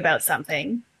angry about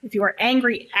something, if you are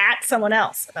angry at someone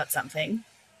else about something,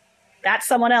 that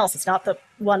someone else is not the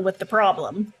one with the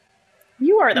problem.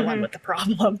 You are the one with the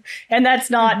problem. And that's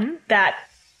not that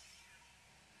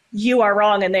you are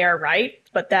wrong and they are right,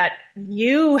 but that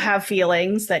you have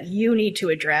feelings that you need to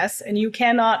address, and you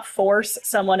cannot force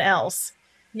someone else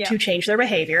to change their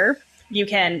behavior. You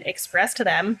can express to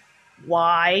them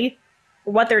why,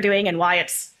 what they're doing and why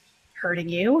it's hurting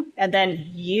you, and then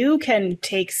you can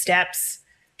take steps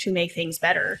to make things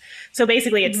better. So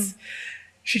basically it's,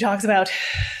 she talks about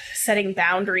setting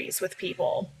boundaries with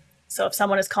people. So if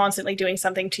someone is constantly doing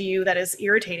something to you that is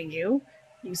irritating you,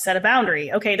 You set a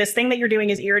boundary. Okay, this thing that you're doing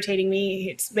is irritating me.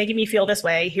 It's making me feel this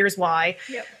way. Here's why.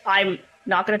 Yep. I'm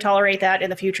not going to tolerate that in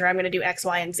the future. I'm going to do X,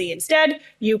 Y, and Z instead.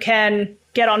 You can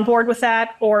get on board with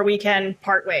that, or we can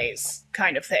part ways,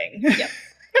 kind of thing. Yep.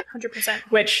 100%.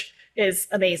 Which is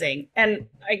amazing. And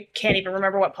I can't even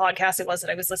remember what podcast it was that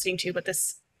I was listening to, but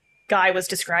this guy was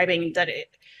describing that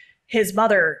his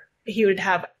mother, he would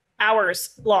have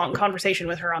hours long conversation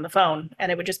with her on the phone,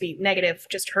 and it would just be negative,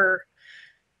 just her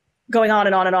going on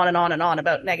and on and on and on and on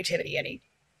about negativity. And he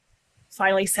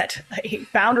finally set a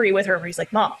boundary with her where he's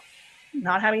like, Mom, I'm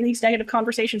not having these negative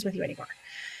conversations with you anymore.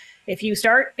 If you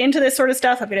start into this sort of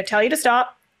stuff, I'm going to tell you to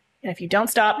stop. And if you don't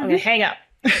stop, I'm going to hang up.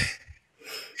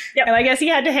 Yep. And I guess he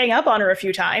had to hang up on her a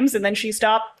few times, and then she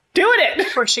stopped doing it.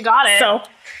 Before she got it. So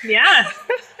yeah.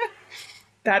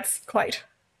 that's quite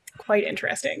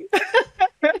interesting.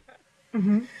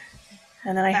 Mm-hmm.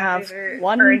 And then I have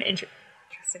an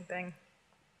interesting thing.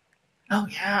 Oh,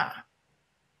 yeah.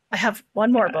 I have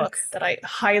one more book that I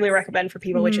highly recommend for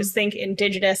people, which is Think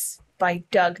Indigenous by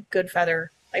Doug Goodfeather.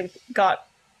 I got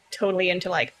totally into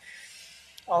like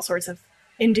all sorts of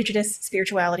indigenous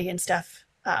spirituality and stuff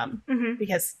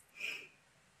because,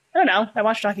 I don't know, I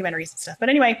watch documentaries and stuff. But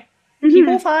anyway,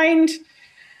 people find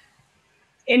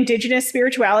indigenous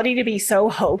spirituality to be so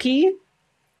hokey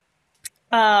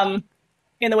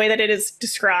in the way that it is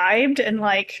described, and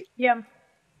like, yeah.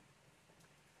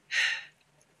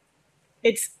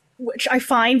 It's, which I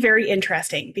find very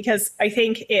interesting, because I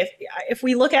think if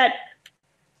we look at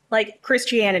like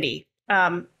Christianity,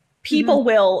 people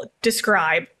will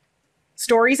describe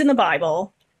stories in the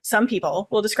Bible. Some people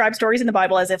will describe stories in the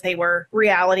Bible as if they were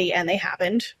reality and they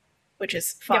happened, which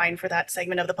is fine for that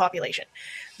segment of the population.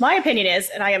 My opinion is,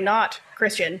 and I am not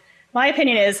Christian, my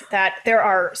opinion is that there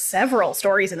are several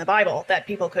stories in the Bible that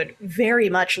people could very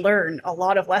much learn a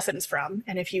lot of lessons from.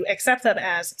 And if you accept them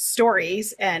as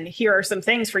stories, and here are some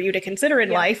things for you to consider in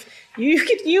life, you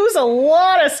could use a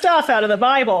lot of stuff out of the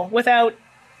Bible without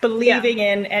believing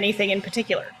in anything in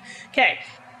particular. Okay,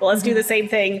 well, let's do the same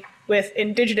thing with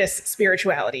indigenous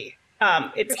spirituality.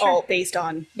 It's all based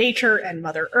on nature and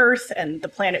Mother Earth, and the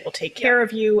planet will take care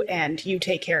of you, and you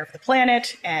take care of the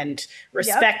planet, and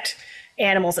respect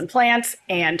animals and plants,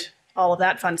 and all of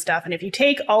that fun stuff. And if you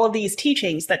take all of these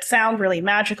teachings that sound really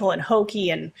magical and hokey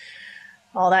and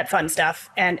all that fun stuff,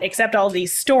 and accept all of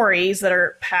these stories that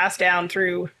are passed down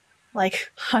through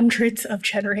like hundreds of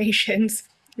generations,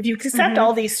 if you accept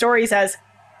all these stories as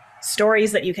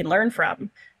stories that you can learn from,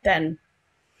 then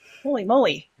holy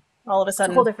moly, all of a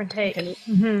sudden, it's a whole different take.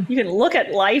 You can look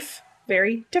at life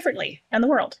very differently, and the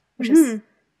world, which is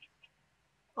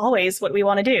always what we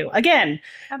want to do. Again,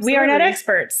 we are not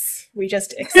experts. We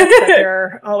just accept that there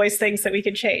are always things that we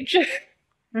can change.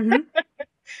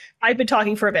 I've been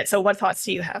talking for a bit, so what thoughts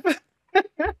do you have?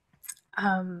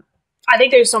 I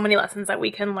think there's so many lessons that we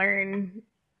can learn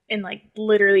in like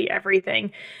literally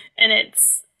everything. And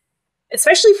it's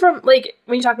especially from like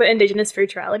when you talk about indigenous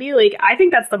spirituality, like I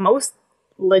think that's the most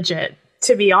legit,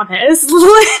 to be honest.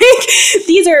 Like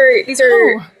these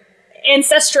are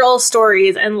ancestral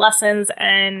stories and lessons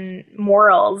and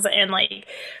morals, and like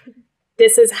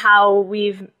this is how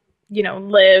we've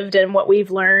lived and what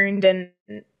we've learned, and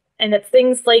it's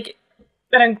things like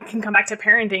that. I can come back to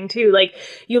parenting too. Like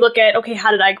you look at, okay,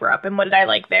 how did I grow up and what did I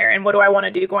like there and what do I want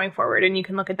to do going forward, and you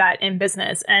can look at that in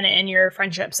business and in your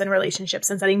friendships and relationships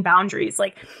and setting boundaries.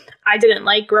 Like I didn't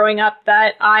like growing up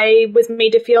that I was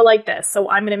made to feel like this, so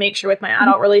I'm going to make sure with my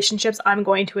adult relationships I'm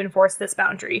going to enforce this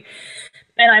boundary.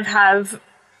 And I've have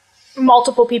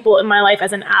multiple people in my life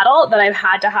as an adult that I've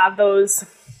had to have those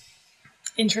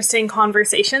interesting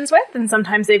conversations with. And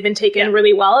sometimes they've been taken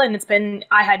really well. And it's been,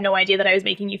 I had no idea that I was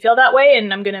making you feel that way,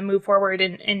 and I'm going to move forward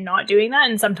in not doing that.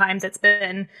 And sometimes it's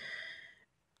been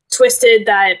twisted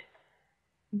that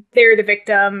they're the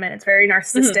victim and it's very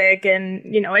narcissistic and,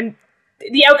 and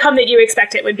the outcome that you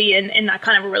expect it would be in that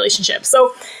kind of a relationship.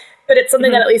 So, but it's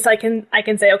something that at least I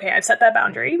can say, okay, I've set that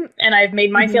boundary and I've made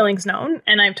my feelings known,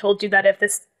 and I've told you that if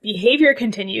this behavior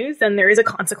continues, then there is a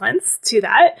consequence to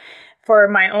that for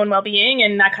my own well-being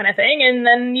and that kind of thing. And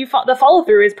then the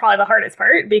follow-through is probably the hardest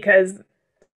part, because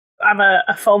I'm a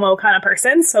FOMO kind of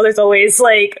person. So there's always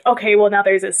like, okay, well now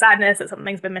there's this sadness that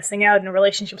something's been missing out and a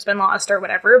relationship's been lost or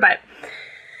whatever. But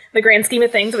the grand scheme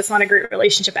of things, if it's not a great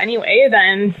relationship anyway,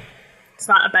 then it's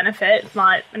not a benefit. It's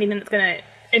not anything that's going to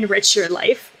enrich your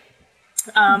life.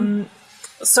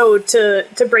 So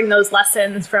to bring those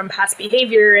lessons from past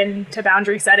behavior and to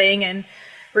boundary setting and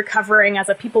recovering as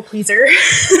a people pleaser,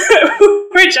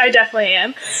 which I definitely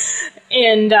am.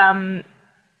 And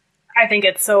I think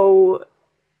it's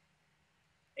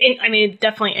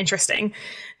definitely interesting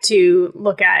to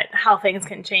look at how things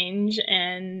can change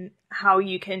and how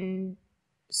you can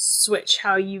switch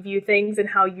how you view things and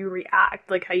how you react.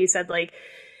 Like how you said, like,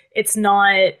 it's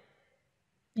not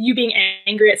you being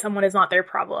angry at someone is not their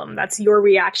problem. That's your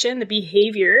reaction. The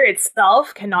behavior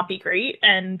itself cannot be great,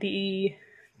 and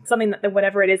something that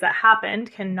whatever it is that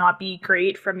happened cannot be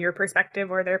great from your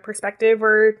perspective or their perspective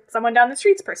or someone down the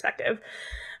street's perspective.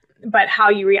 But how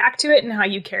you react to it and how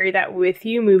you carry that with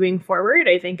you moving forward,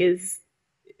 I think is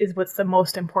what's the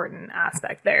most important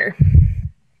aspect there.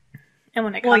 And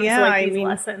when it comes to these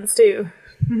lessons too.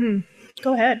 Mm-hmm.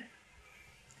 Go ahead.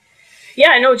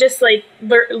 Yeah, no, just like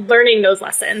learning those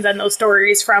lessons and those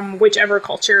stories from whichever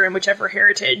culture and whichever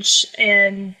heritage,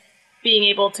 and being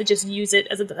able to just use it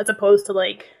as opposed to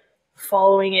like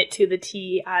following it to the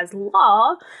T as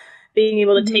law, being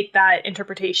able to take that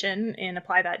interpretation and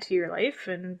apply that to your life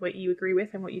and what you agree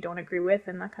with and what you don't agree with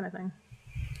and that kind of thing.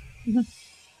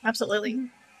 Mm-hmm.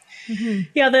 Absolutely. Mm-hmm.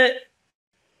 Yeah,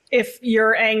 if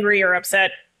you're angry or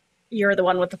upset, you're the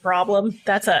one with the problem.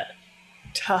 That's a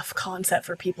tough concept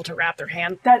for people to wrap their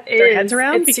heads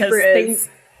around, because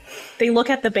they look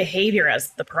at the behavior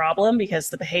as the problem, because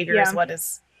the behavior is what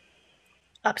is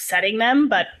upsetting them,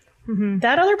 but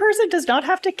that other person does not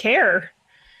have to care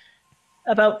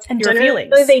about your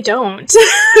feelings. They don't.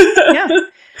 Yeah.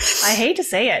 I hate to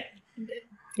say it.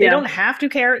 They don't have to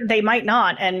care. They might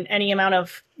not. And any amount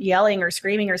of yelling or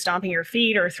screaming or stomping your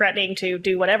feet or threatening to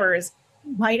do whatever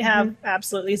might have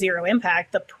absolutely zero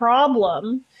impact. The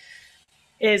problem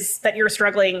is that you're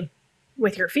struggling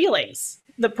with your feelings.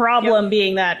 The problem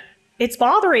being that it's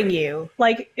bothering you.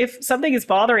 Like, if something is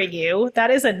bothering you,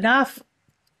 that is enough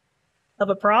of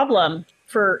a problem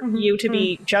for you to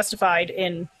be justified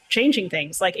in changing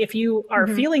things. Like, if you are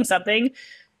feeling something,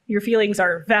 your feelings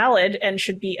are valid and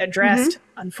should be addressed.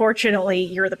 Unfortunately,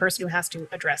 you're the person who has to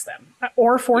address them.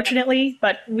 Or fortunately,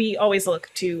 but we always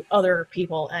look to other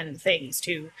people and things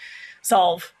to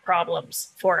solve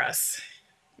problems for us.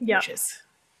 Yeah.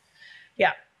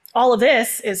 All of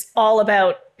this is all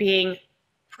about being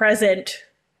present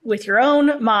with your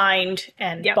own mind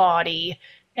and body,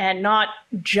 and not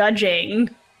judging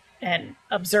and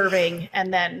observing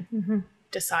and then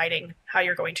deciding how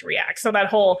you're going to react. So that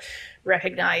whole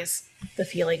recognize the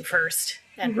feeling first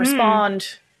and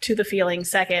respond to the feeling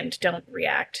second. Don't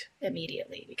react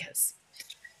immediately, because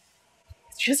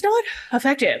it's just not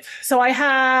effective. So I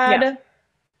had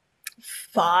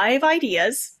 5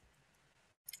 ideas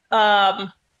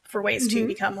for ways to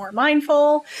become more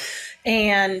mindful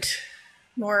and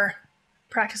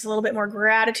practice a little bit more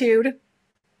gratitude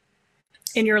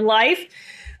in your life.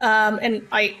 And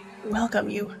I welcome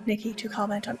you, Nikki, to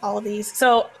comment on all of these.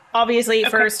 So obviously,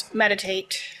 first,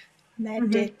 meditate.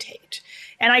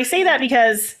 And I say that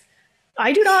because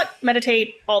I do not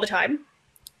meditate all the time.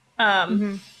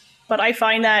 But I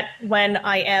find that when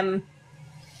I am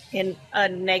in a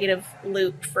negative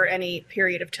loop for any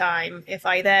period of time, if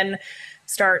I then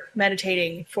start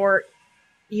meditating for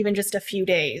even just a few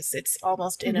days, it's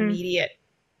almost an immediate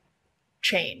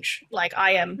change. Like,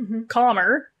 I am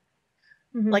calmer,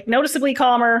 like noticeably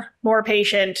calmer, more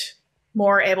patient,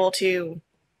 more able to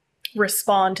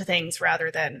respond to things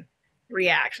rather than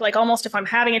react. Like, almost if I'm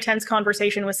having a tense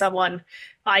conversation with someone,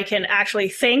 I can actually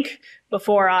think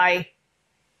before I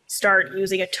start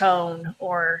using a tone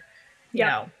or, you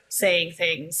know, saying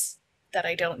things that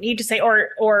I don't need to say,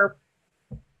 or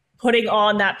putting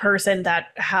on that person that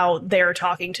how they're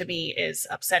talking to me is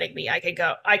upsetting me. I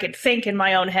could think in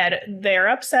my own head, they're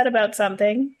upset about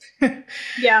something.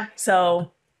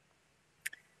 So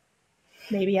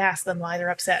maybe ask them why they're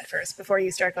upset first before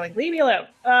you start going, leave me alone.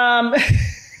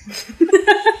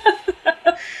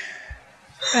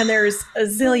 And there's a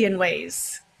zillion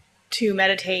ways to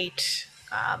meditate.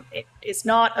 It is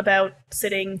not about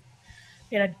sitting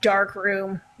in a dark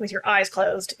room with your eyes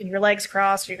closed and your legs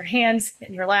crossed and your hands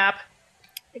in your lap,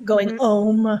 going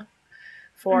Om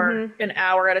for an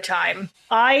hour at a time.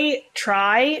 I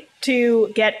try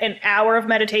to get an hour of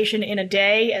meditation in a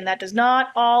day, and that does not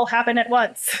all happen at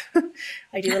once.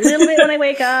 I do a little bit when I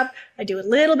wake up, I do a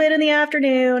little bit in the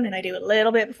afternoon, and I do a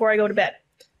little bit before I go to bed.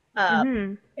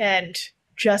 And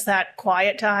just that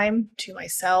quiet time to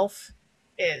myself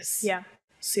is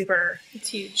super it's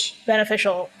huge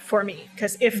beneficial for me,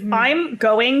 because if I'm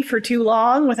going for too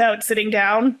long without sitting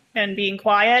down and being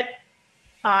quiet,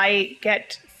 I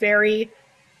get very,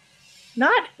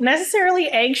 not necessarily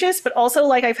anxious, but also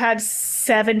like I've had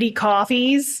 70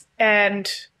 coffees and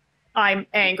I'm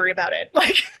angry about it.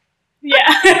 Like,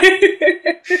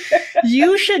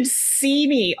 you should see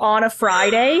me on a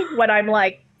Friday when I'm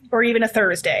like or even a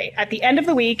Thursday. At the end of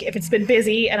the week, if it's been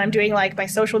busy and I'm doing like my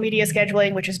social media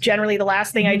scheduling, which is generally the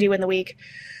last thing I do in the week,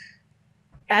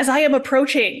 as I am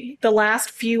approaching the last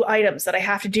few items that I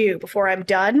have to do before I'm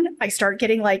done, I start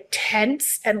getting like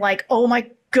tense and like, oh my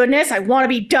goodness, I want to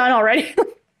be done already.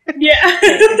 Yeah.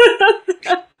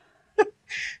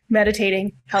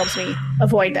 Meditating helps me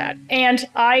avoid that. And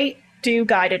I do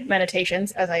guided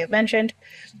meditations, as I have mentioned.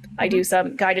 I do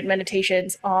some guided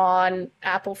meditations on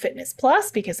Apple Fitness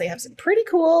Plus because they have some pretty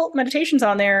cool meditations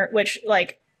on there, which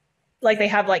like they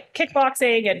have like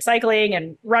kickboxing and cycling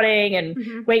and running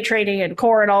and weight training and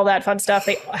core and all that fun stuff.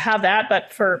 They have that,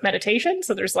 but for meditation.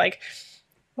 So there's like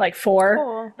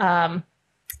four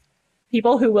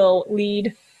people who will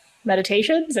lead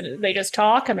meditations, and they just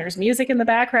talk, and there's music in the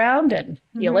background, and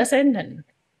you listen and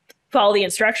follow the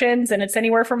instructions, and it's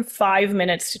anywhere from 5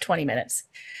 minutes to 20 minutes.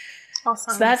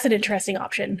 Awesome. So that's an interesting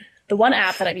option. The one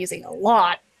app that I'm using a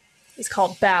lot is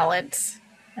called Balance,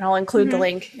 and I'll include the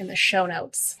link in the show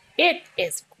notes. It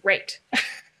is great.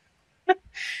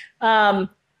 And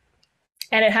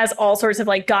it has all sorts of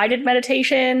like guided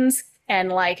meditations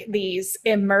and like these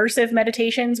immersive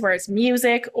meditations where it's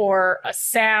music or a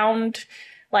sound,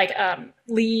 like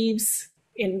leaves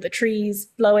in the trees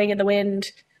blowing in the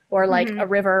wind, or like a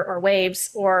river or waves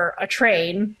or a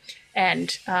train,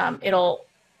 and it'll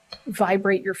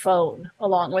vibrate your phone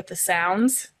along with the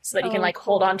sounds so that you can like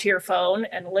hold onto your phone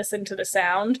and listen to the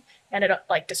sound, and it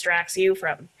like distracts you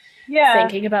from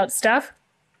thinking about stuff.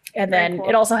 And then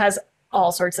it also has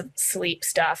all sorts of sleep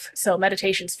stuff. So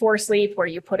meditations for sleep, where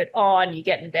you put it on, you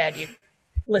get in bed, you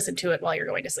listen to it while you're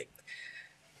going to sleep.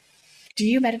 Do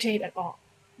you meditate at all?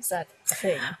 Is that a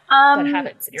thing that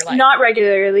happens in your life? Not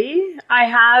regularly. I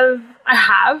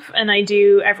have, and I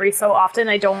do every so often.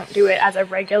 I don't do it as a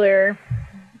regular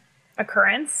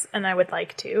occurrence, and I would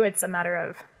like to. It's a matter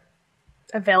of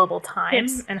available time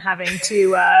and having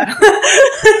to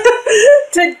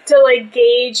to like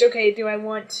gauge, okay, do I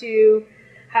want to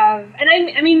have, and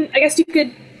I mean, I guess you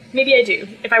could, maybe I do.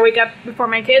 If I wake up before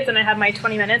my kids and I have my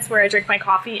 20 minutes where I drink my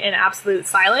coffee in absolute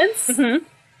silence,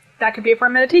 that could be a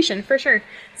form of meditation for sure.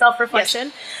 Self-reflection.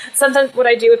 Yes. Sometimes what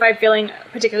I do if I'm feeling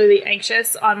particularly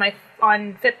anxious on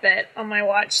Fitbit, on my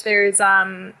watch, there's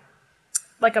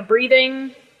like a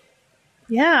breathing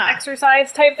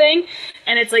exercise type thing.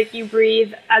 And it's like you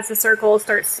breathe as the circle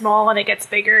starts small and it gets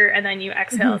bigger, and then you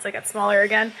exhale as it gets smaller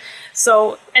again.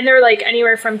 So, and they're like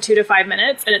anywhere from 2 to 5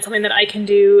 minutes. And it's something that I can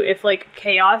do if like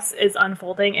chaos is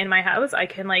unfolding in my house. I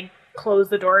can like close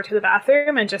the door to the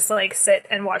bathroom and just like sit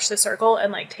and watch the circle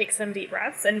and like take some deep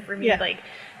breaths. And for me, like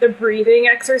the breathing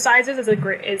exercises is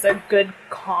a good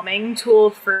calming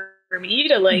tool for me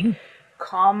to like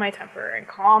calm my temper and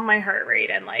calm my heart rate.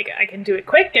 And like I can do it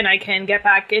quick and I can get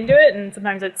back into it. And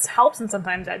sometimes it helps, and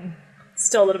sometimes I'm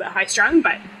still a little bit high strung,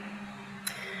 but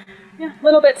yeah,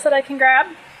 little bits that I can grab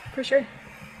for sure.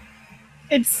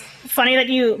 It's funny that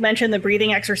you mentioned the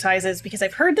breathing exercises, because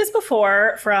I've heard this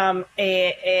before from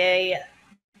a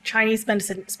Chinese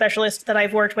medicine specialist that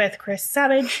I've worked with, Chris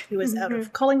Savage, who is out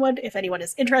of Collingwood, if anyone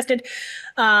is interested,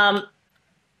 that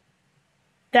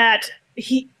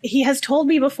he has told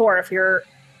me before, if you're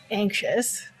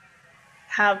anxious,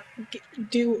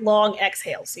 do long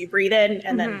exhales. So you breathe in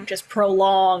and then just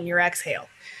prolong your exhale.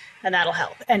 And that'll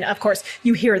help. And of course,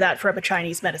 you hear that from a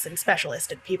Chinese medicine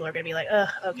specialist, and people are going to be like,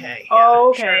 okay. Yeah,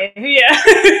 okay. Sure. Yeah.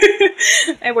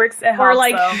 It works. It helps, or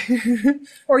like,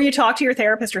 or you talk to your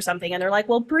therapist or something, and they're like,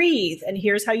 well, breathe. And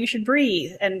here's how you should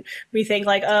breathe. And we think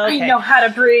like, oh, okay. I know how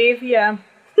to breathe. Yeah.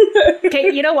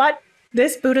 Okay. You know what?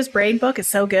 This Buddha's Brain book is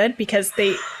so good because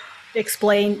they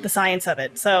explain the science of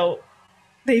it. So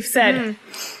they've said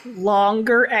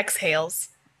longer exhales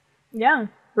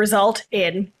result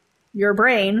in your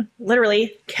brain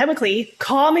literally chemically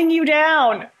calming you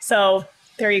down. So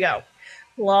there you go.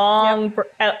 Long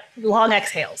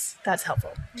exhales. That's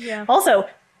helpful. Yeah. Also,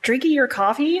 drinking your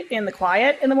coffee in the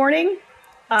quiet in the morning.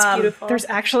 It's beautiful. There's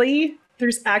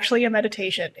actually a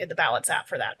meditation in the Balance app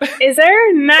for that. Is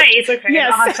there? Nice. Okay.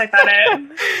 Yes. I'll have to check that out.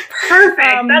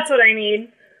 Perfect. That's what I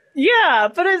need. Yeah.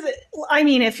 But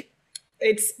if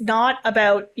it's not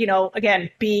about, again,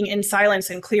 being in silence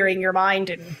and clearing your mind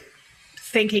and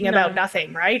thinking about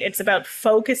nothing, right? It's about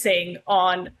focusing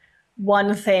on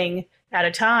one thing at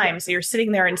a time. So you're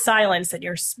sitting there in silence and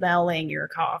you're smelling your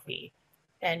coffee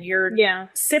and you're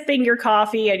sipping your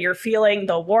coffee and you're feeling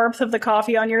the warmth of the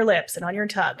coffee on your lips and on your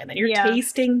tongue. And then you're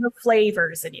tasting the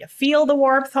flavors and you feel the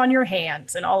warmth on your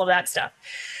hands and all of that stuff.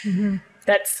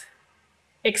 That's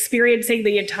experiencing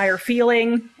the entire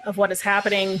feeling of what is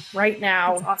happening right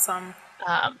now. That's awesome.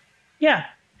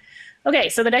 Okay.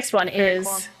 So the next one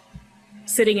is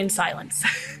sitting in silence.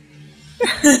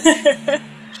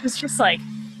 It's just like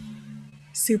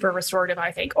super restorative,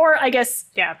 I think. Or I guess,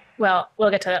 Yeah. well,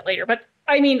 we'll get to that later. But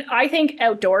I mean, I think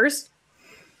outdoors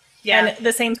and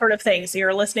the same sort of thing. So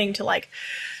you're listening to like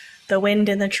the wind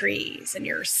in the trees and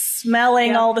you're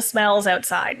smelling all the smells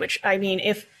outside, which I mean,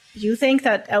 if you think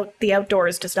that the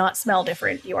outdoors does not smell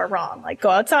different, you are wrong. Like, go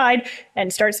outside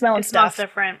and start smelling stuff. Smells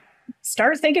different.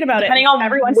 Start thinking about Depending it. on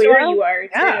Every once where in a while. you are, too.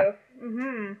 Yeah.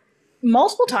 Mm-hmm.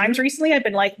 Multiple times recently, I've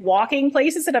been like walking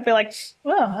places and I've been like,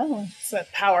 oh, it's a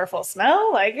powerful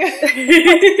smell. Like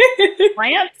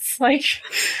plants, like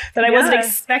that I wasn't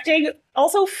expecting.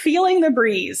 Also feeling the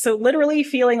breeze. So literally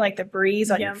feeling like the breeze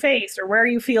on your face, or where are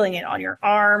you feeling it, on your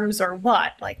arms or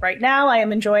what? Like right now I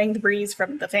am enjoying the breeze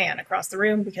from the fan across the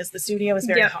room because the studio is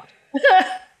very hot.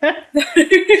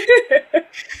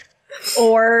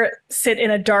 Or sit in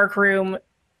a dark room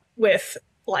with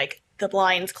like the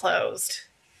blinds closed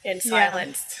in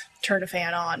silence, turn a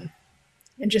fan on,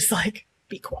 and just like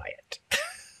be quiet.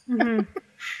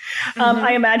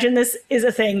 I imagine this is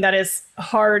a thing that is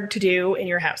hard to do in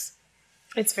your house.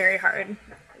 It's very hard.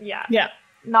 Yeah. Yeah.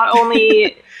 Not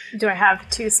only do I have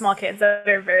two small kids that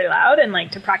are very loud and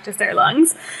like to practice their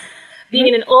lungs, being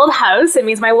in an old house, it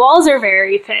means my walls are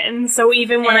very thin. So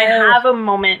even when I have a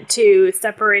moment to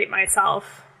separate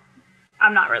myself,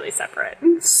 I'm not really separate.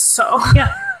 So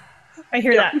yeah, I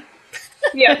hear that.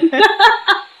 Yeah.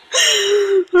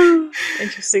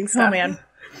 Interesting stuff. Oh, man.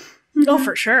 Oh,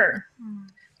 for sure.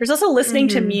 There's also listening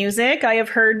to music. I have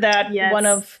heard that one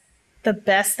of the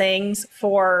best things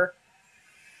for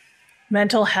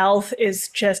mental health is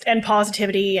just, and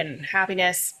positivity and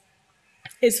happiness,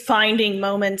 is finding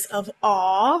moments of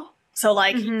awe. So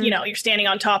like, you know, you're standing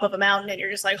on top of a mountain and you're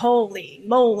just like, holy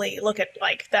moly, look at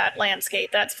like that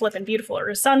landscape. That's flipping beautiful, or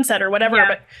a sunset or whatever. Yeah.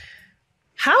 But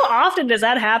how often does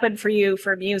that happen for you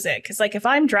for music? Because like if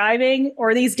I'm driving,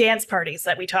 or these dance parties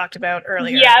that we talked about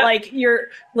earlier, like you're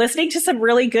listening to some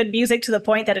really good music to the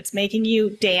point that it's making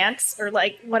you dance or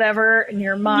like whatever, and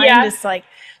your mind is like,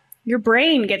 your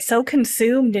brain gets so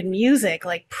consumed in music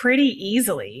like pretty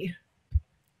easily.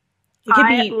 It can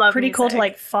be pretty cool to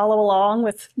like follow along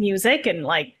with music and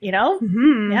like, you know,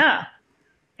 yeah.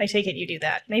 I take it you do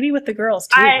that. Maybe with the girls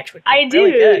too, which would be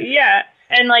really good. Yeah.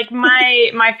 And like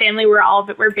my family,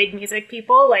 we're big music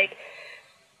people. Like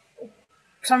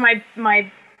some of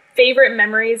my favorite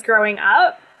memories growing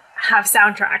up have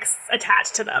soundtracks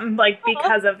attached to them, like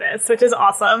because of this, which is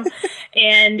awesome.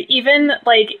 And even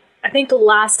like, I think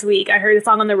last week I heard the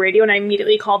song on the radio and I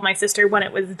immediately called my sister when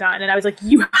it was done. And I was like,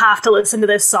 you have to listen to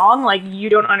this song. Like, you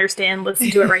don't understand.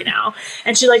 Listen to it right now.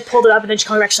 And she like pulled it up and then she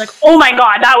called me back. She's like, oh my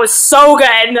God, that was so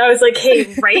good. And I was like,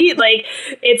 hey, right? Like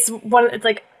it's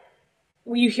like,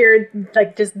 you hear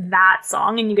like just that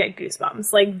song and you get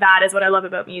goosebumps. Like that is what I love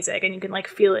about music, and you can like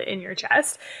feel it in your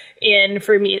chest. And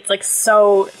for me, it's like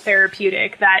so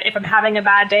therapeutic that if I'm having a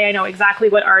bad day, I know exactly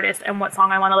what artist and what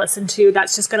song I want to listen to.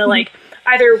 That's just gonna like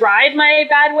either ride my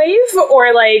bad wave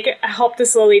or like help to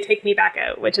slowly take me back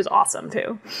out, which is awesome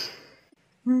too.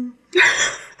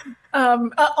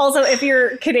 Also, if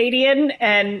you're Canadian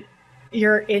and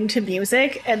you're into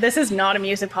music, and this is not a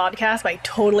music podcast, but I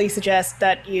totally suggest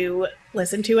that you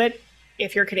listen to it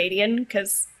if you're Canadian,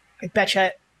 because I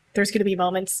betcha there's going to be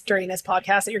moments during this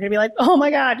podcast that you're going to be like, oh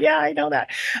my God, yeah, I know that.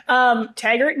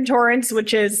 Taggart and Torrance,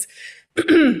 which is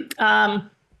Jonathan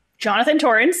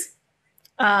Torrance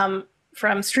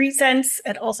from Street Sense,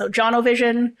 and also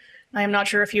Jonovision. I am not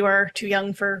sure if you are too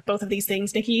young for both of these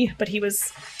things, Nikki, but he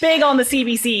was big on the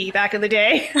CBC back in the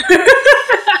day.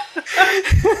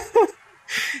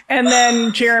 And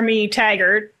then Jeremy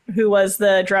Taggart, who was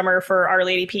the drummer for Our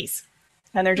Lady Peace.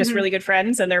 And they're just really good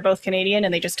friends, and they're both Canadian,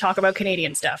 and they just talk about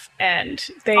Canadian stuff. And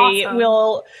they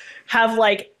will have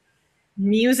like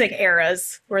music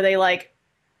eras where they like,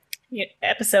 you know,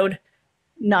 episode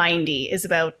 90 is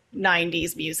about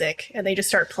 90s music, and they just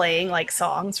start playing like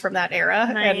songs from that era.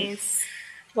 Nice. And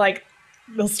like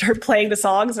they'll start playing the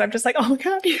songs, and I'm just like, oh my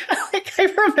God, yeah, like I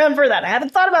remember that. I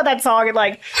haven't thought about that song in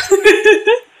like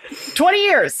 20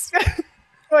 years.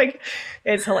 Like,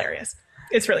 it's hilarious.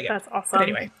 It's really good. That's awesome. But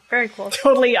anyway, very cool.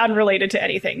 Totally unrelated to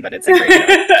anything, but it's a great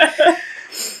show.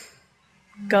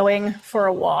 Going for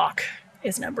a walk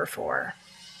is number 4.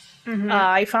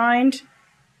 I find,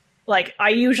 like, I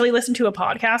usually listen to a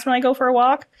podcast when I go for a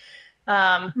walk.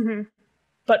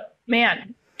 But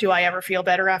man, do I ever feel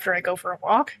better after I go for a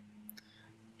walk?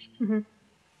 I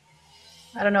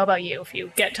don't know about you, if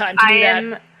you get time to do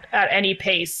that at any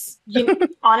pace.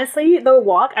 Honestly, the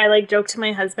walk, I like joke to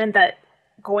my husband that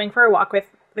going for a walk with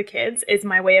the kids is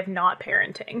my way of not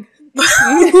parenting.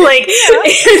 Like,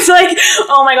 it's like,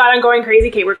 oh my God, I'm going crazy.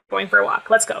 Kate, we're going for a walk.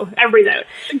 Let's go. Everybody's out.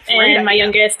 And my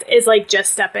youngest is like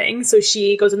just stepping. So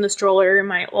she goes in the stroller.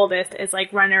 My oldest is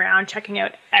like running around, checking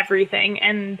out everything.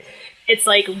 And it's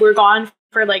like, we're gone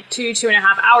for like 2.5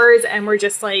 hours. And we're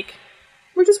just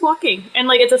walking. And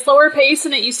like, it's a slower pace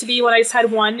than it used to be when I just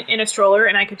had one in a stroller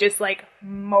and I could just like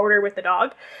motor with the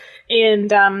dog.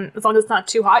 And as long as it's not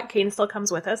too hot, Kane still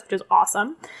comes with us, which is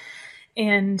awesome.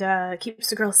 And keeps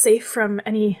the girls safe from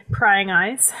any prying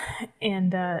eyes.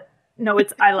 And no,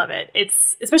 I love it.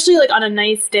 It's especially like on a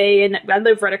nice day, and I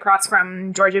live right across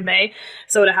from Georgian Bay,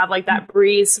 so to have like that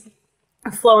breeze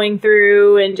flowing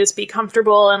through and just be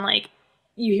comfortable, and like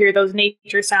you hear those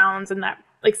nature sounds and that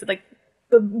like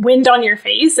the wind on your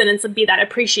face, and it's be that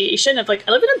appreciation of like,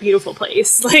 I live in a beautiful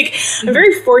place. Like, I'm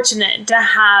very fortunate to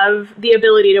have the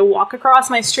ability to walk across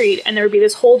my street and there would be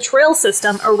this whole trail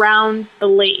system around the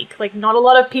lake. Like, not a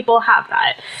lot of people have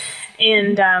that.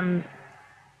 And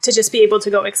to just be able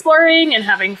to go exploring and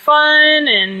having fun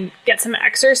and get some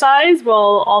exercise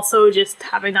while also just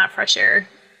having that fresh air.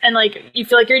 And like, you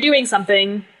feel like you're doing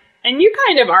something, and you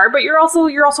kind of are, but you're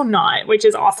also not, which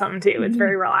is awesome too. It's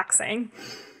very relaxing.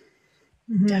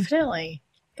 Definitely.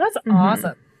 That's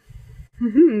awesome.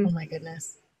 Oh my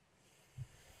goodness.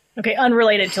 Okay,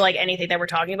 unrelated to like anything that we're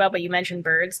talking about, but you mentioned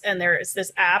birds, and there is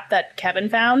this app that Kevin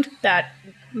found that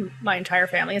my entire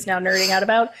family is now nerding out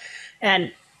about,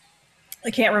 and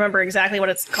I can't remember exactly what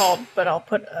it's called, but I'll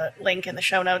put a link in the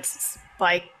show notes. It's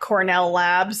by Cornell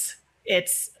Labs.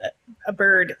 It's a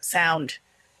bird sound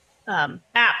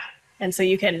app, and so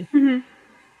you can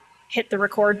hit the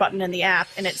record button in the app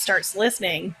and it starts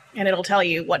listening, and it'll tell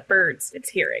you what birds it's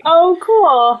hearing. Oh,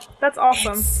 cool. That's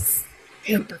awesome. It's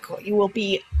super cool. You will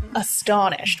be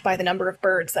astonished by the number of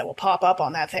birds that will pop up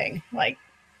on that thing. Like,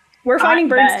 we're finding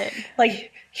birds,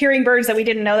 like hearing birds that we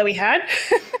didn't know that we had.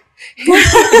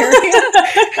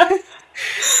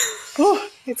 Ooh,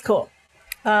 it's cool.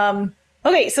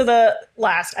 Okay, so the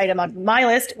last item on my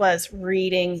list was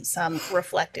reading some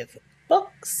reflective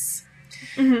books.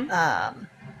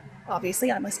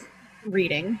 Obviously, I'm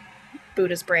reading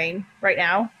Buddha's Brain right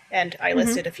now, and I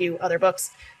listed a few other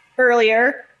books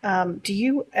earlier. Do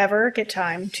you ever get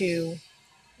time to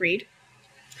read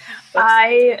books?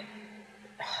 I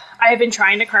have been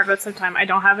trying to carve out some time. I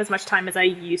don't have as much time as I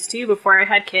used to. Before I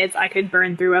had kids, I could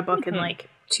burn through a book in like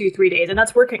 2-3 days, and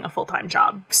that's working a full-time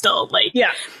job still. Like,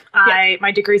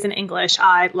 my degree's in English.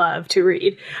 I love to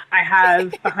read. I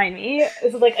have behind me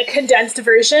is like a condensed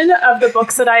version of the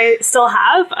books that I still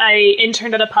have. I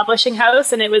interned at a publishing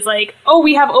house, and it was like, oh,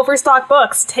 we have overstock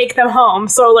books, take them home.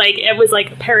 So like, it was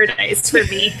like paradise for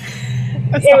me.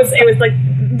 It was like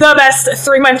the best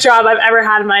 3-month job I've ever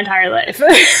had in my entire life.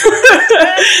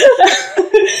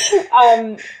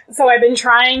 So I've been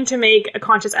trying to make a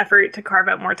conscious effort to carve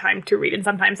out more time to read. And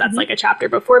sometimes that's like a chapter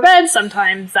before bed.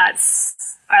 Sometimes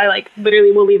I like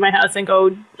literally will leave my house and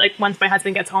go, like, once my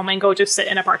husband gets home, and go just sit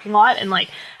in a parking lot and like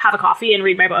have a coffee and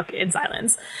read my book in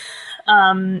silence.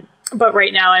 But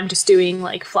right now I'm just doing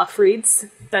like fluff reads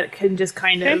that can just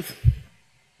kind of,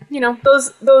 you know,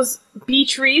 those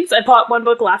beach reads. I bought one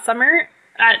book last summer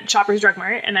at Shoppers Drug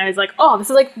Mart, and I was like, oh, this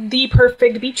is like the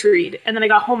perfect beach read. And then I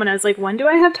got home and I was like, when do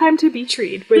I have time to beach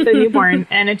read with a newborn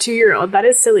and a 2-year-old? That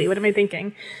is silly. What am I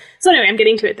thinking? So anyway, I'm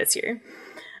getting to it this year.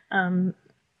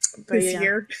 This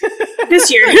year?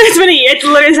 This year. It's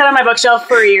literally sat on my bookshelf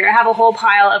for a year. I have a whole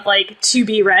pile of like to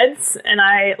be reads, and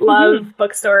I love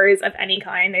bookstores of any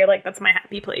kind. That's my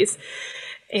happy place.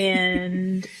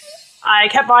 And I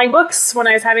kept buying books when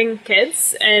I was having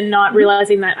kids and not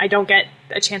realizing that I don't get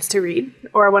a chance to read.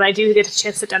 Or when I do get a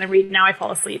chance to sit down and read, now I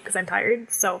fall asleep because I'm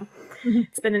tired. So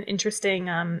it's been an interesting...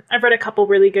 I've read a couple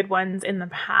really good ones in the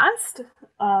past.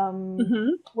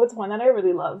 What's one that I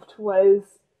really loved was...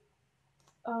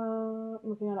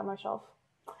 looking at it on my shelf.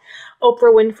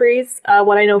 Oprah Winfrey's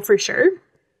What I Know for Sure.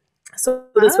 So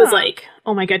this was like,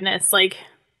 oh my goodness, like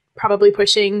probably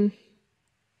pushing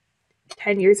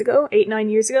 10 years ago,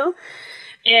 8-9 years ago.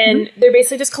 And they're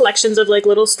basically just collections of like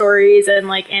little stories and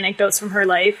like anecdotes from her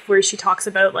life where she talks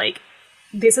about like,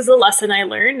 this is a lesson I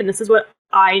learned and this is what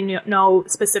I know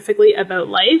specifically about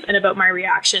life and about my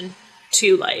reaction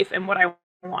to life and what I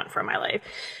want from my life.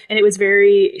 And it was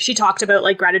she talked about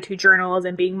like gratitude journals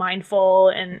and being mindful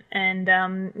and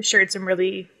shared some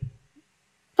really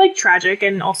like tragic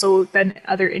and also then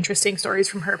other interesting stories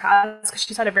from her past, because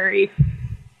she's had a very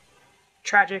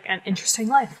tragic and interesting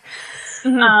life.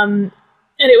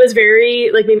 And it was very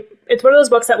like, it's one of those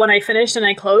books that when I finished and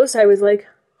I closed, I was like,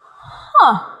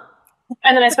 huh.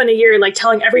 And then I spent a year like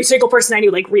telling every single person I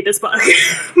knew, like, read this book.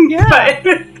 Yeah.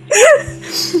 But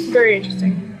very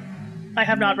interesting. I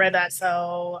have not read that,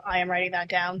 so I am writing that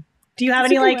down. Do you have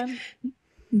It's any a good like one.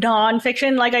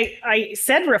 nonfiction? Like I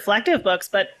said reflective books,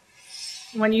 but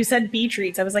when you said beach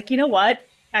reads, I was like, you know what?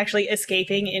 Actually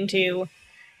escaping into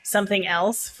something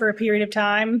else for a period of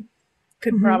time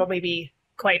could Mhm. probably be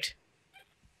quite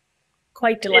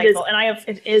It is. delightful. And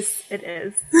It is. It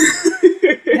is.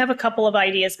 I have a couple of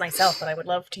ideas myself, but I would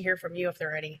love to hear from you if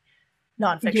there are any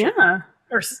nonfiction Yeah.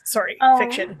 or sorry, Um,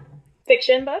 fiction.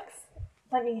 fiction books.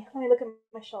 Let me look at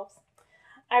my shelves.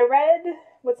 I read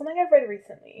what's something I've read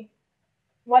recently.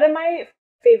 One of my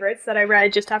favorites that I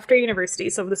read just after university,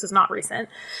 so this is not recent,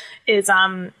 is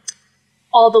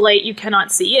All the Light You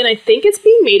Cannot See, and I think it's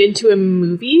being made into a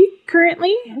movie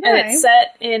currently, and Okay. it's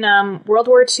set in World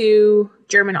War II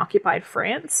German occupied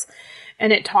France,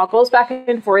 and it toggles back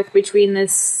and forth between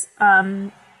this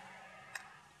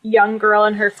young girl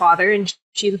and her father, and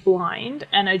she's blind,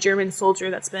 and a German soldier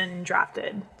that's been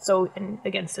drafted,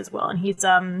 against his will, and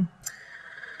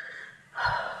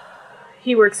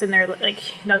he works in there, like,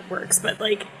 not works, but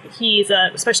like he's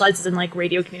specializes in like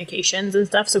radio communications and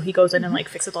stuff, so he goes in and like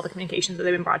fixes all the communications that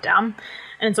they've been brought down,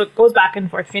 and so it goes back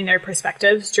and forth between their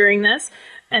perspectives during this,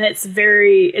 and it's a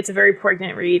very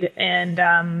poignant read,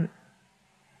 and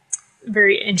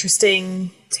very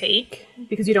interesting take,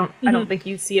 because I don't think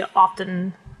you see it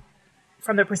often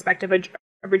from the perspective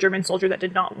of a German soldier that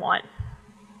did not want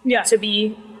Yeah. to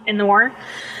be in the war.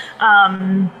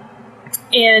 And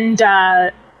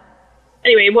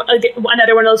anyway,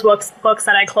 another one of those books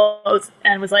that I closed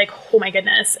and was like, oh my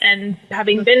goodness. And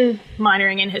having been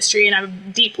minoring in history, and I have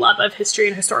a deep love of history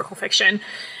and historical fiction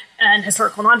and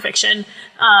historical nonfiction,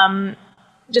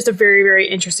 just a very, very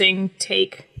interesting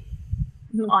take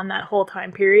on that whole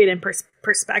time period and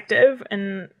perspective.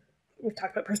 And we've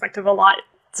talked about perspective a lot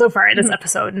so far in this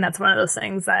episode, and that's one of those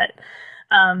things that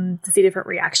to see different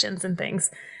reactions and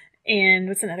things. And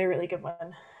what's another really good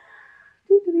one?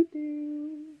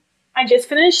 I just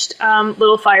finished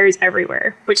Little Fires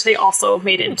Everywhere, which they also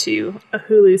made into a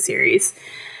Hulu series,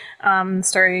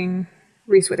 starring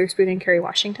Reese Witherspoon and Kerry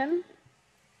Washington,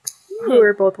 who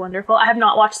are both wonderful. I have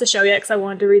not watched the show yet because I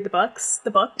wanted to read the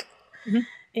book.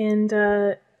 And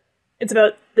it's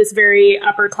about this very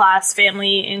upper class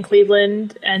family in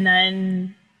Cleveland, and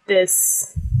then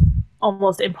this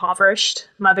almost impoverished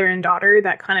mother and daughter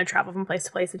that kind of travel from place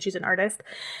to place, and she's an artist,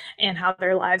 and how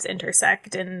their lives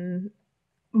intersect, and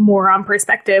more on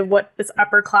perspective what this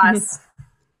upper class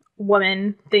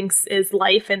woman thinks is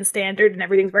life and standard, and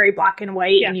everything's very black and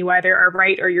white, and you either are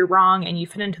right or you're wrong, and you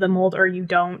fit into the mold or you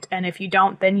don't, and if you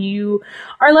don't, then you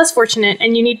are less fortunate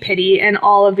and you need pity and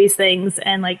all of these things,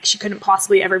 and like she couldn't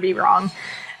possibly ever be wrong.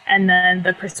 And then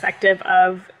the perspective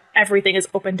of everything is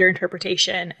open to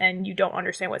interpretation, and you don't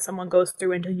understand what someone goes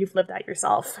through until you've lived that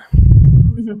yourself.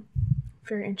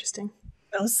 Very interesting.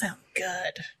 Those sound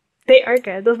good. They are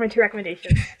good. Those are my two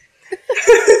recommendations.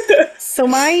 So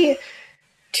my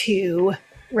two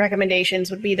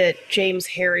recommendations would be the James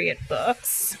Herriot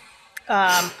books.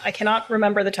 I cannot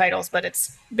remember the titles, but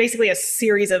it's basically a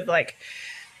series of like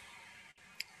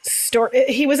story.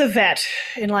 He was a vet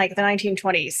in like the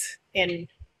 1920s in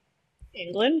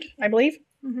England, I believe,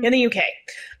 in the UK.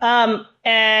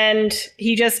 And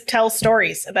he just tells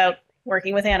stories about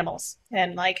working with animals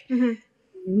and like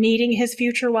meeting his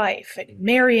future wife and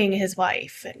marrying his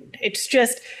wife. And it's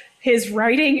just, his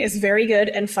writing is very good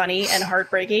and funny and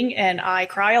heartbreaking. And I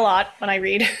cry a lot when I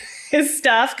read his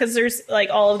stuff, because there's like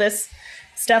all of this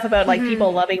stuff about like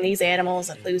people loving these animals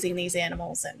and losing these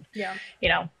animals. And, you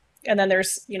know, and then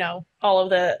there's, you know, all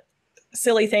of the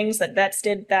silly things that vets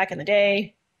did back in the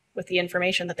day with the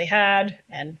information that they had.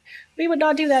 And we would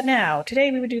not do that now. Today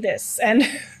we would do this. And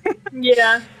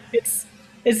it's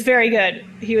very good.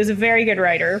 He was a very good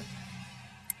writer.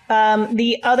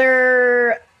 The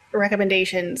other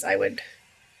recommendations I would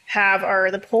have are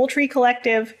The Poultry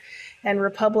Collective and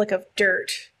Republic of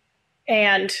Dirt.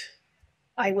 And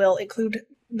I will include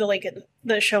the link in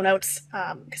the show notes,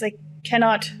 because I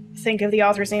cannot think of the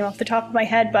author's name off the top of my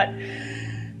head. But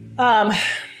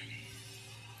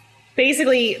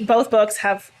basically, both books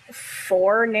have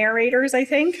 4 narrators, I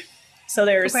think. So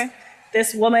there's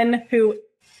this woman who,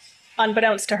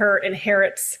 unbeknownst to her,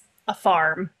 inherits a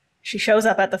farm. She shows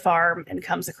up at the farm and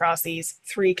comes across these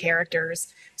 3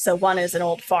 characters. So one is an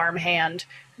old farm hand.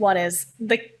 One is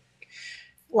the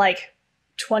like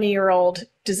 20-year-old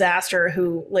disaster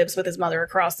who lives with his mother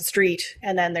across the street.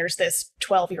 And then there's this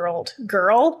 12-year-old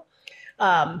girl.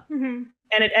 And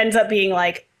it ends up being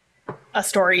like a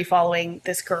story following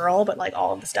this girl, but like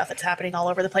all of the stuff that's happening all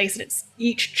over the place. And it's,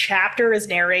 each chapter is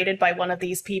narrated by one of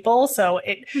these people. So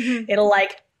it'll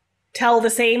like tell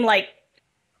the same like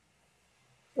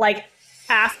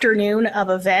afternoon of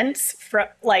events from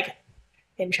like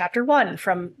in chapter 1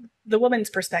 from the woman's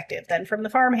perspective, then from the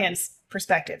farmhand's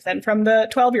perspective, then from the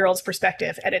 12-year-old's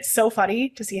perspective. And it's so funny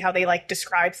to see how they like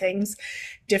describe things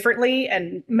differently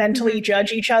and mentally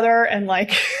judge each other. And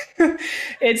like,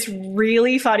 it's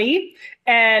really funny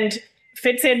and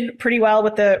fits in pretty well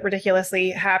with the ridiculously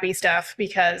happy stuff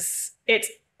because it's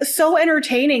so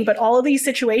entertaining. But all of these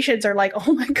situations are like,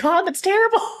 oh my God, that's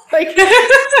terrible. Like,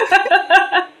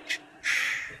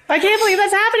 I can't believe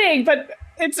that's happening. But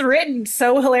it's written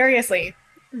so hilariously.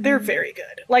 They're very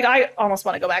good. Like, I almost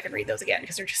want to go back and read those again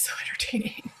because they're just so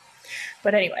entertaining.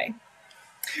 But anyway,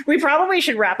 we probably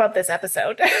should wrap up this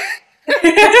episode.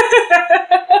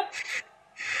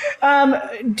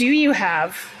 Do you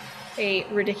have a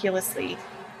ridiculously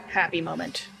happy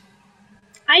moment?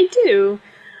 I do.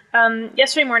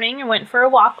 Yesterday morning, I went for a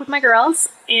walk with my girls,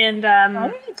 and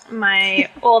my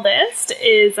oldest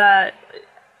is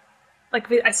like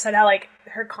I said, how like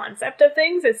her concept of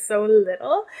things is so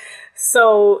little.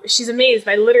 So she's amazed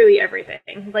by literally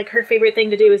everything. Like her favorite thing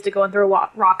to do is to go and throw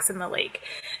rocks in the lake.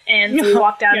 And so we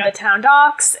walk down the town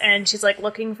docks and she's like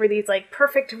looking for these like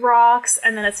perfect rocks.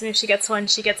 And then as soon as she gets one,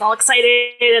 she gets all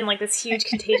excited and like this huge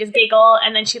contagious giggle.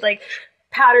 And then she like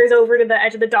patters over to the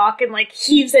edge of the dock and like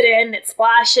heaves it in, it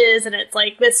splashes, and it's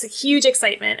like this huge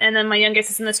excitement. And then my youngest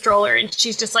is in the stroller and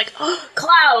she's just like, oh,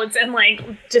 clouds, and like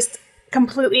just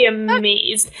completely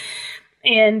amazed.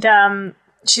 And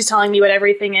she's telling me what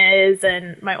everything is,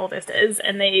 and my oldest is,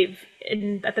 and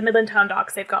at the Midland Town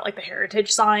Docks, they've got like the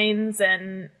heritage signs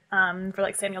and for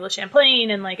like Samuel de Champlain,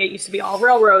 and like it used to be all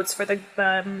railroads for the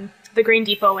grain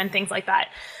depot and things like that.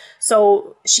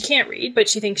 So she can't read, but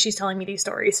she thinks she's telling me these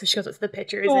stories. So she goes up to the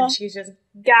pictures and she's just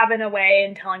gabbing away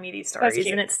and telling me these stories,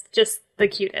 and it's just the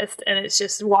cutest. And it's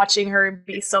just watching her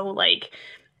be so like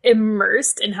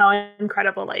immersed in how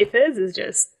incredible life is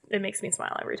just, it makes me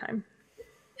smile every time.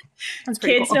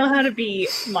 Kids cool. know how to be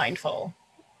mindful.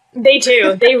 They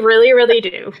do. They really, really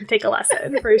do. Take a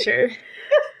lesson for sure.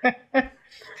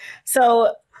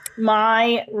 So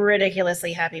my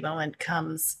ridiculously happy moment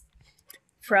comes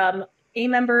from a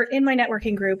member in my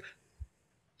networking group.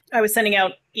 I was sending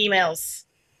out emails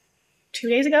 2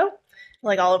 days ago,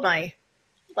 like all of my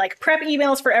like prep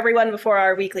emails for everyone before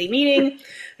our weekly meeting.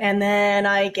 And then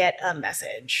I get a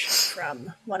message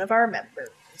from one of our members.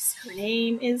 Her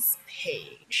name is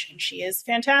Paige, and she is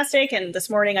fantastic. And this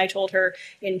morning I told her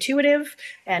intuitive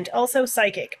and also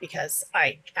psychic because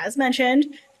I, as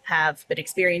mentioned, have been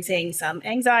experiencing some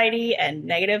anxiety and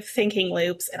negative thinking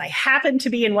loops. And I happened to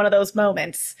be in one of those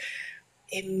moments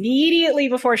immediately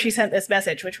before she sent this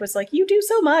message, which was like, you do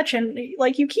so much and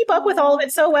like you keep up with all of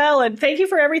it so well. And thank you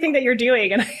for everything that you're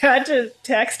doing. And I had to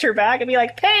text her back and be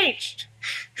like, Paige,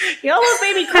 you almost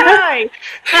made me cry.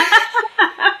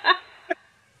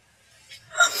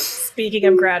 Speaking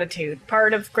of gratitude,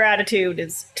 part of gratitude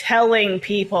is telling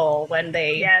people when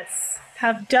they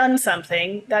have done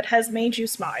something that has made you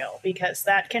smile, because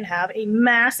that can have a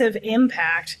massive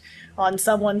impact on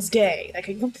someone's day. That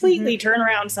can completely turn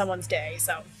around someone's day.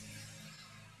 So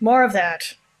more of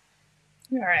that.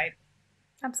 All right.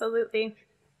 Absolutely.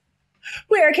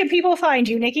 Where can people find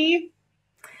you, Nikki?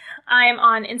 I'm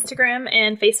on Instagram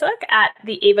and Facebook at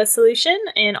The Ava Solution,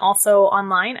 and also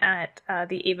online at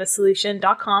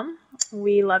theavasolution.com.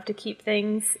 We love to keep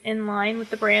things in line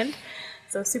with the brand,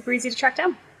 so super easy to track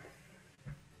down.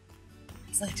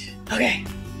 Excellent. Okay.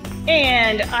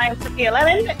 And I'm Sophia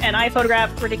Lemon, and I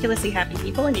photograph ridiculously happy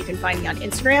people, and you can find me on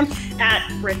Instagram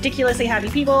at ridiculously happy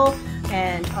people,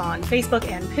 and on Facebook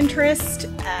and Pinterest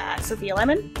at Sophia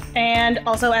Lemon, and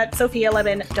also at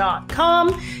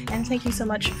sophialemon.com. And thank you so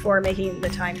much for making the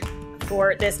time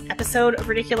for this episode of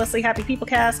Ridiculously Happy People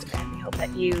Cast, and we hope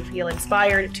that you feel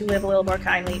inspired to live a little more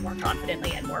kindly, more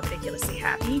confidently, and more ridiculously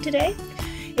happy today.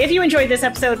 If you enjoyed this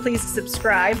episode, please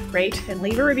subscribe, rate, and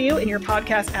leave a review in your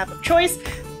podcast app of choice.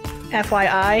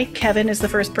 FYI, Kevin is the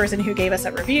first person who gave us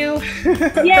a review for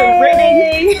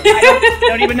rating. I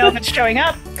don't even know if it's showing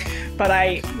up, but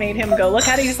I made him go look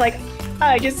at it. He's like,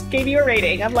 I just gave you a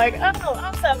rating. I'm like, oh,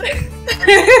 awesome.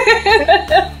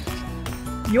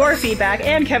 Your feedback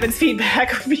and Kevin's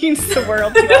feedback means the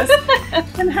world to us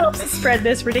and helps spread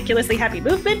this ridiculously happy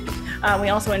movement. We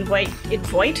also invite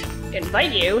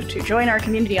you to join our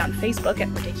community on Facebook at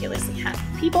Ridiculously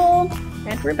Happy People.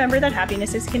 And remember that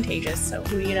happiness is contagious. So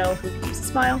who you know who could use a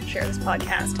smile, share this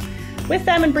podcast with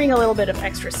them and bring a little bit of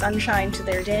extra sunshine to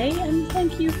their day. And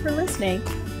thank you for listening.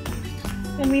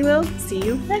 And we will see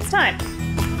you next time.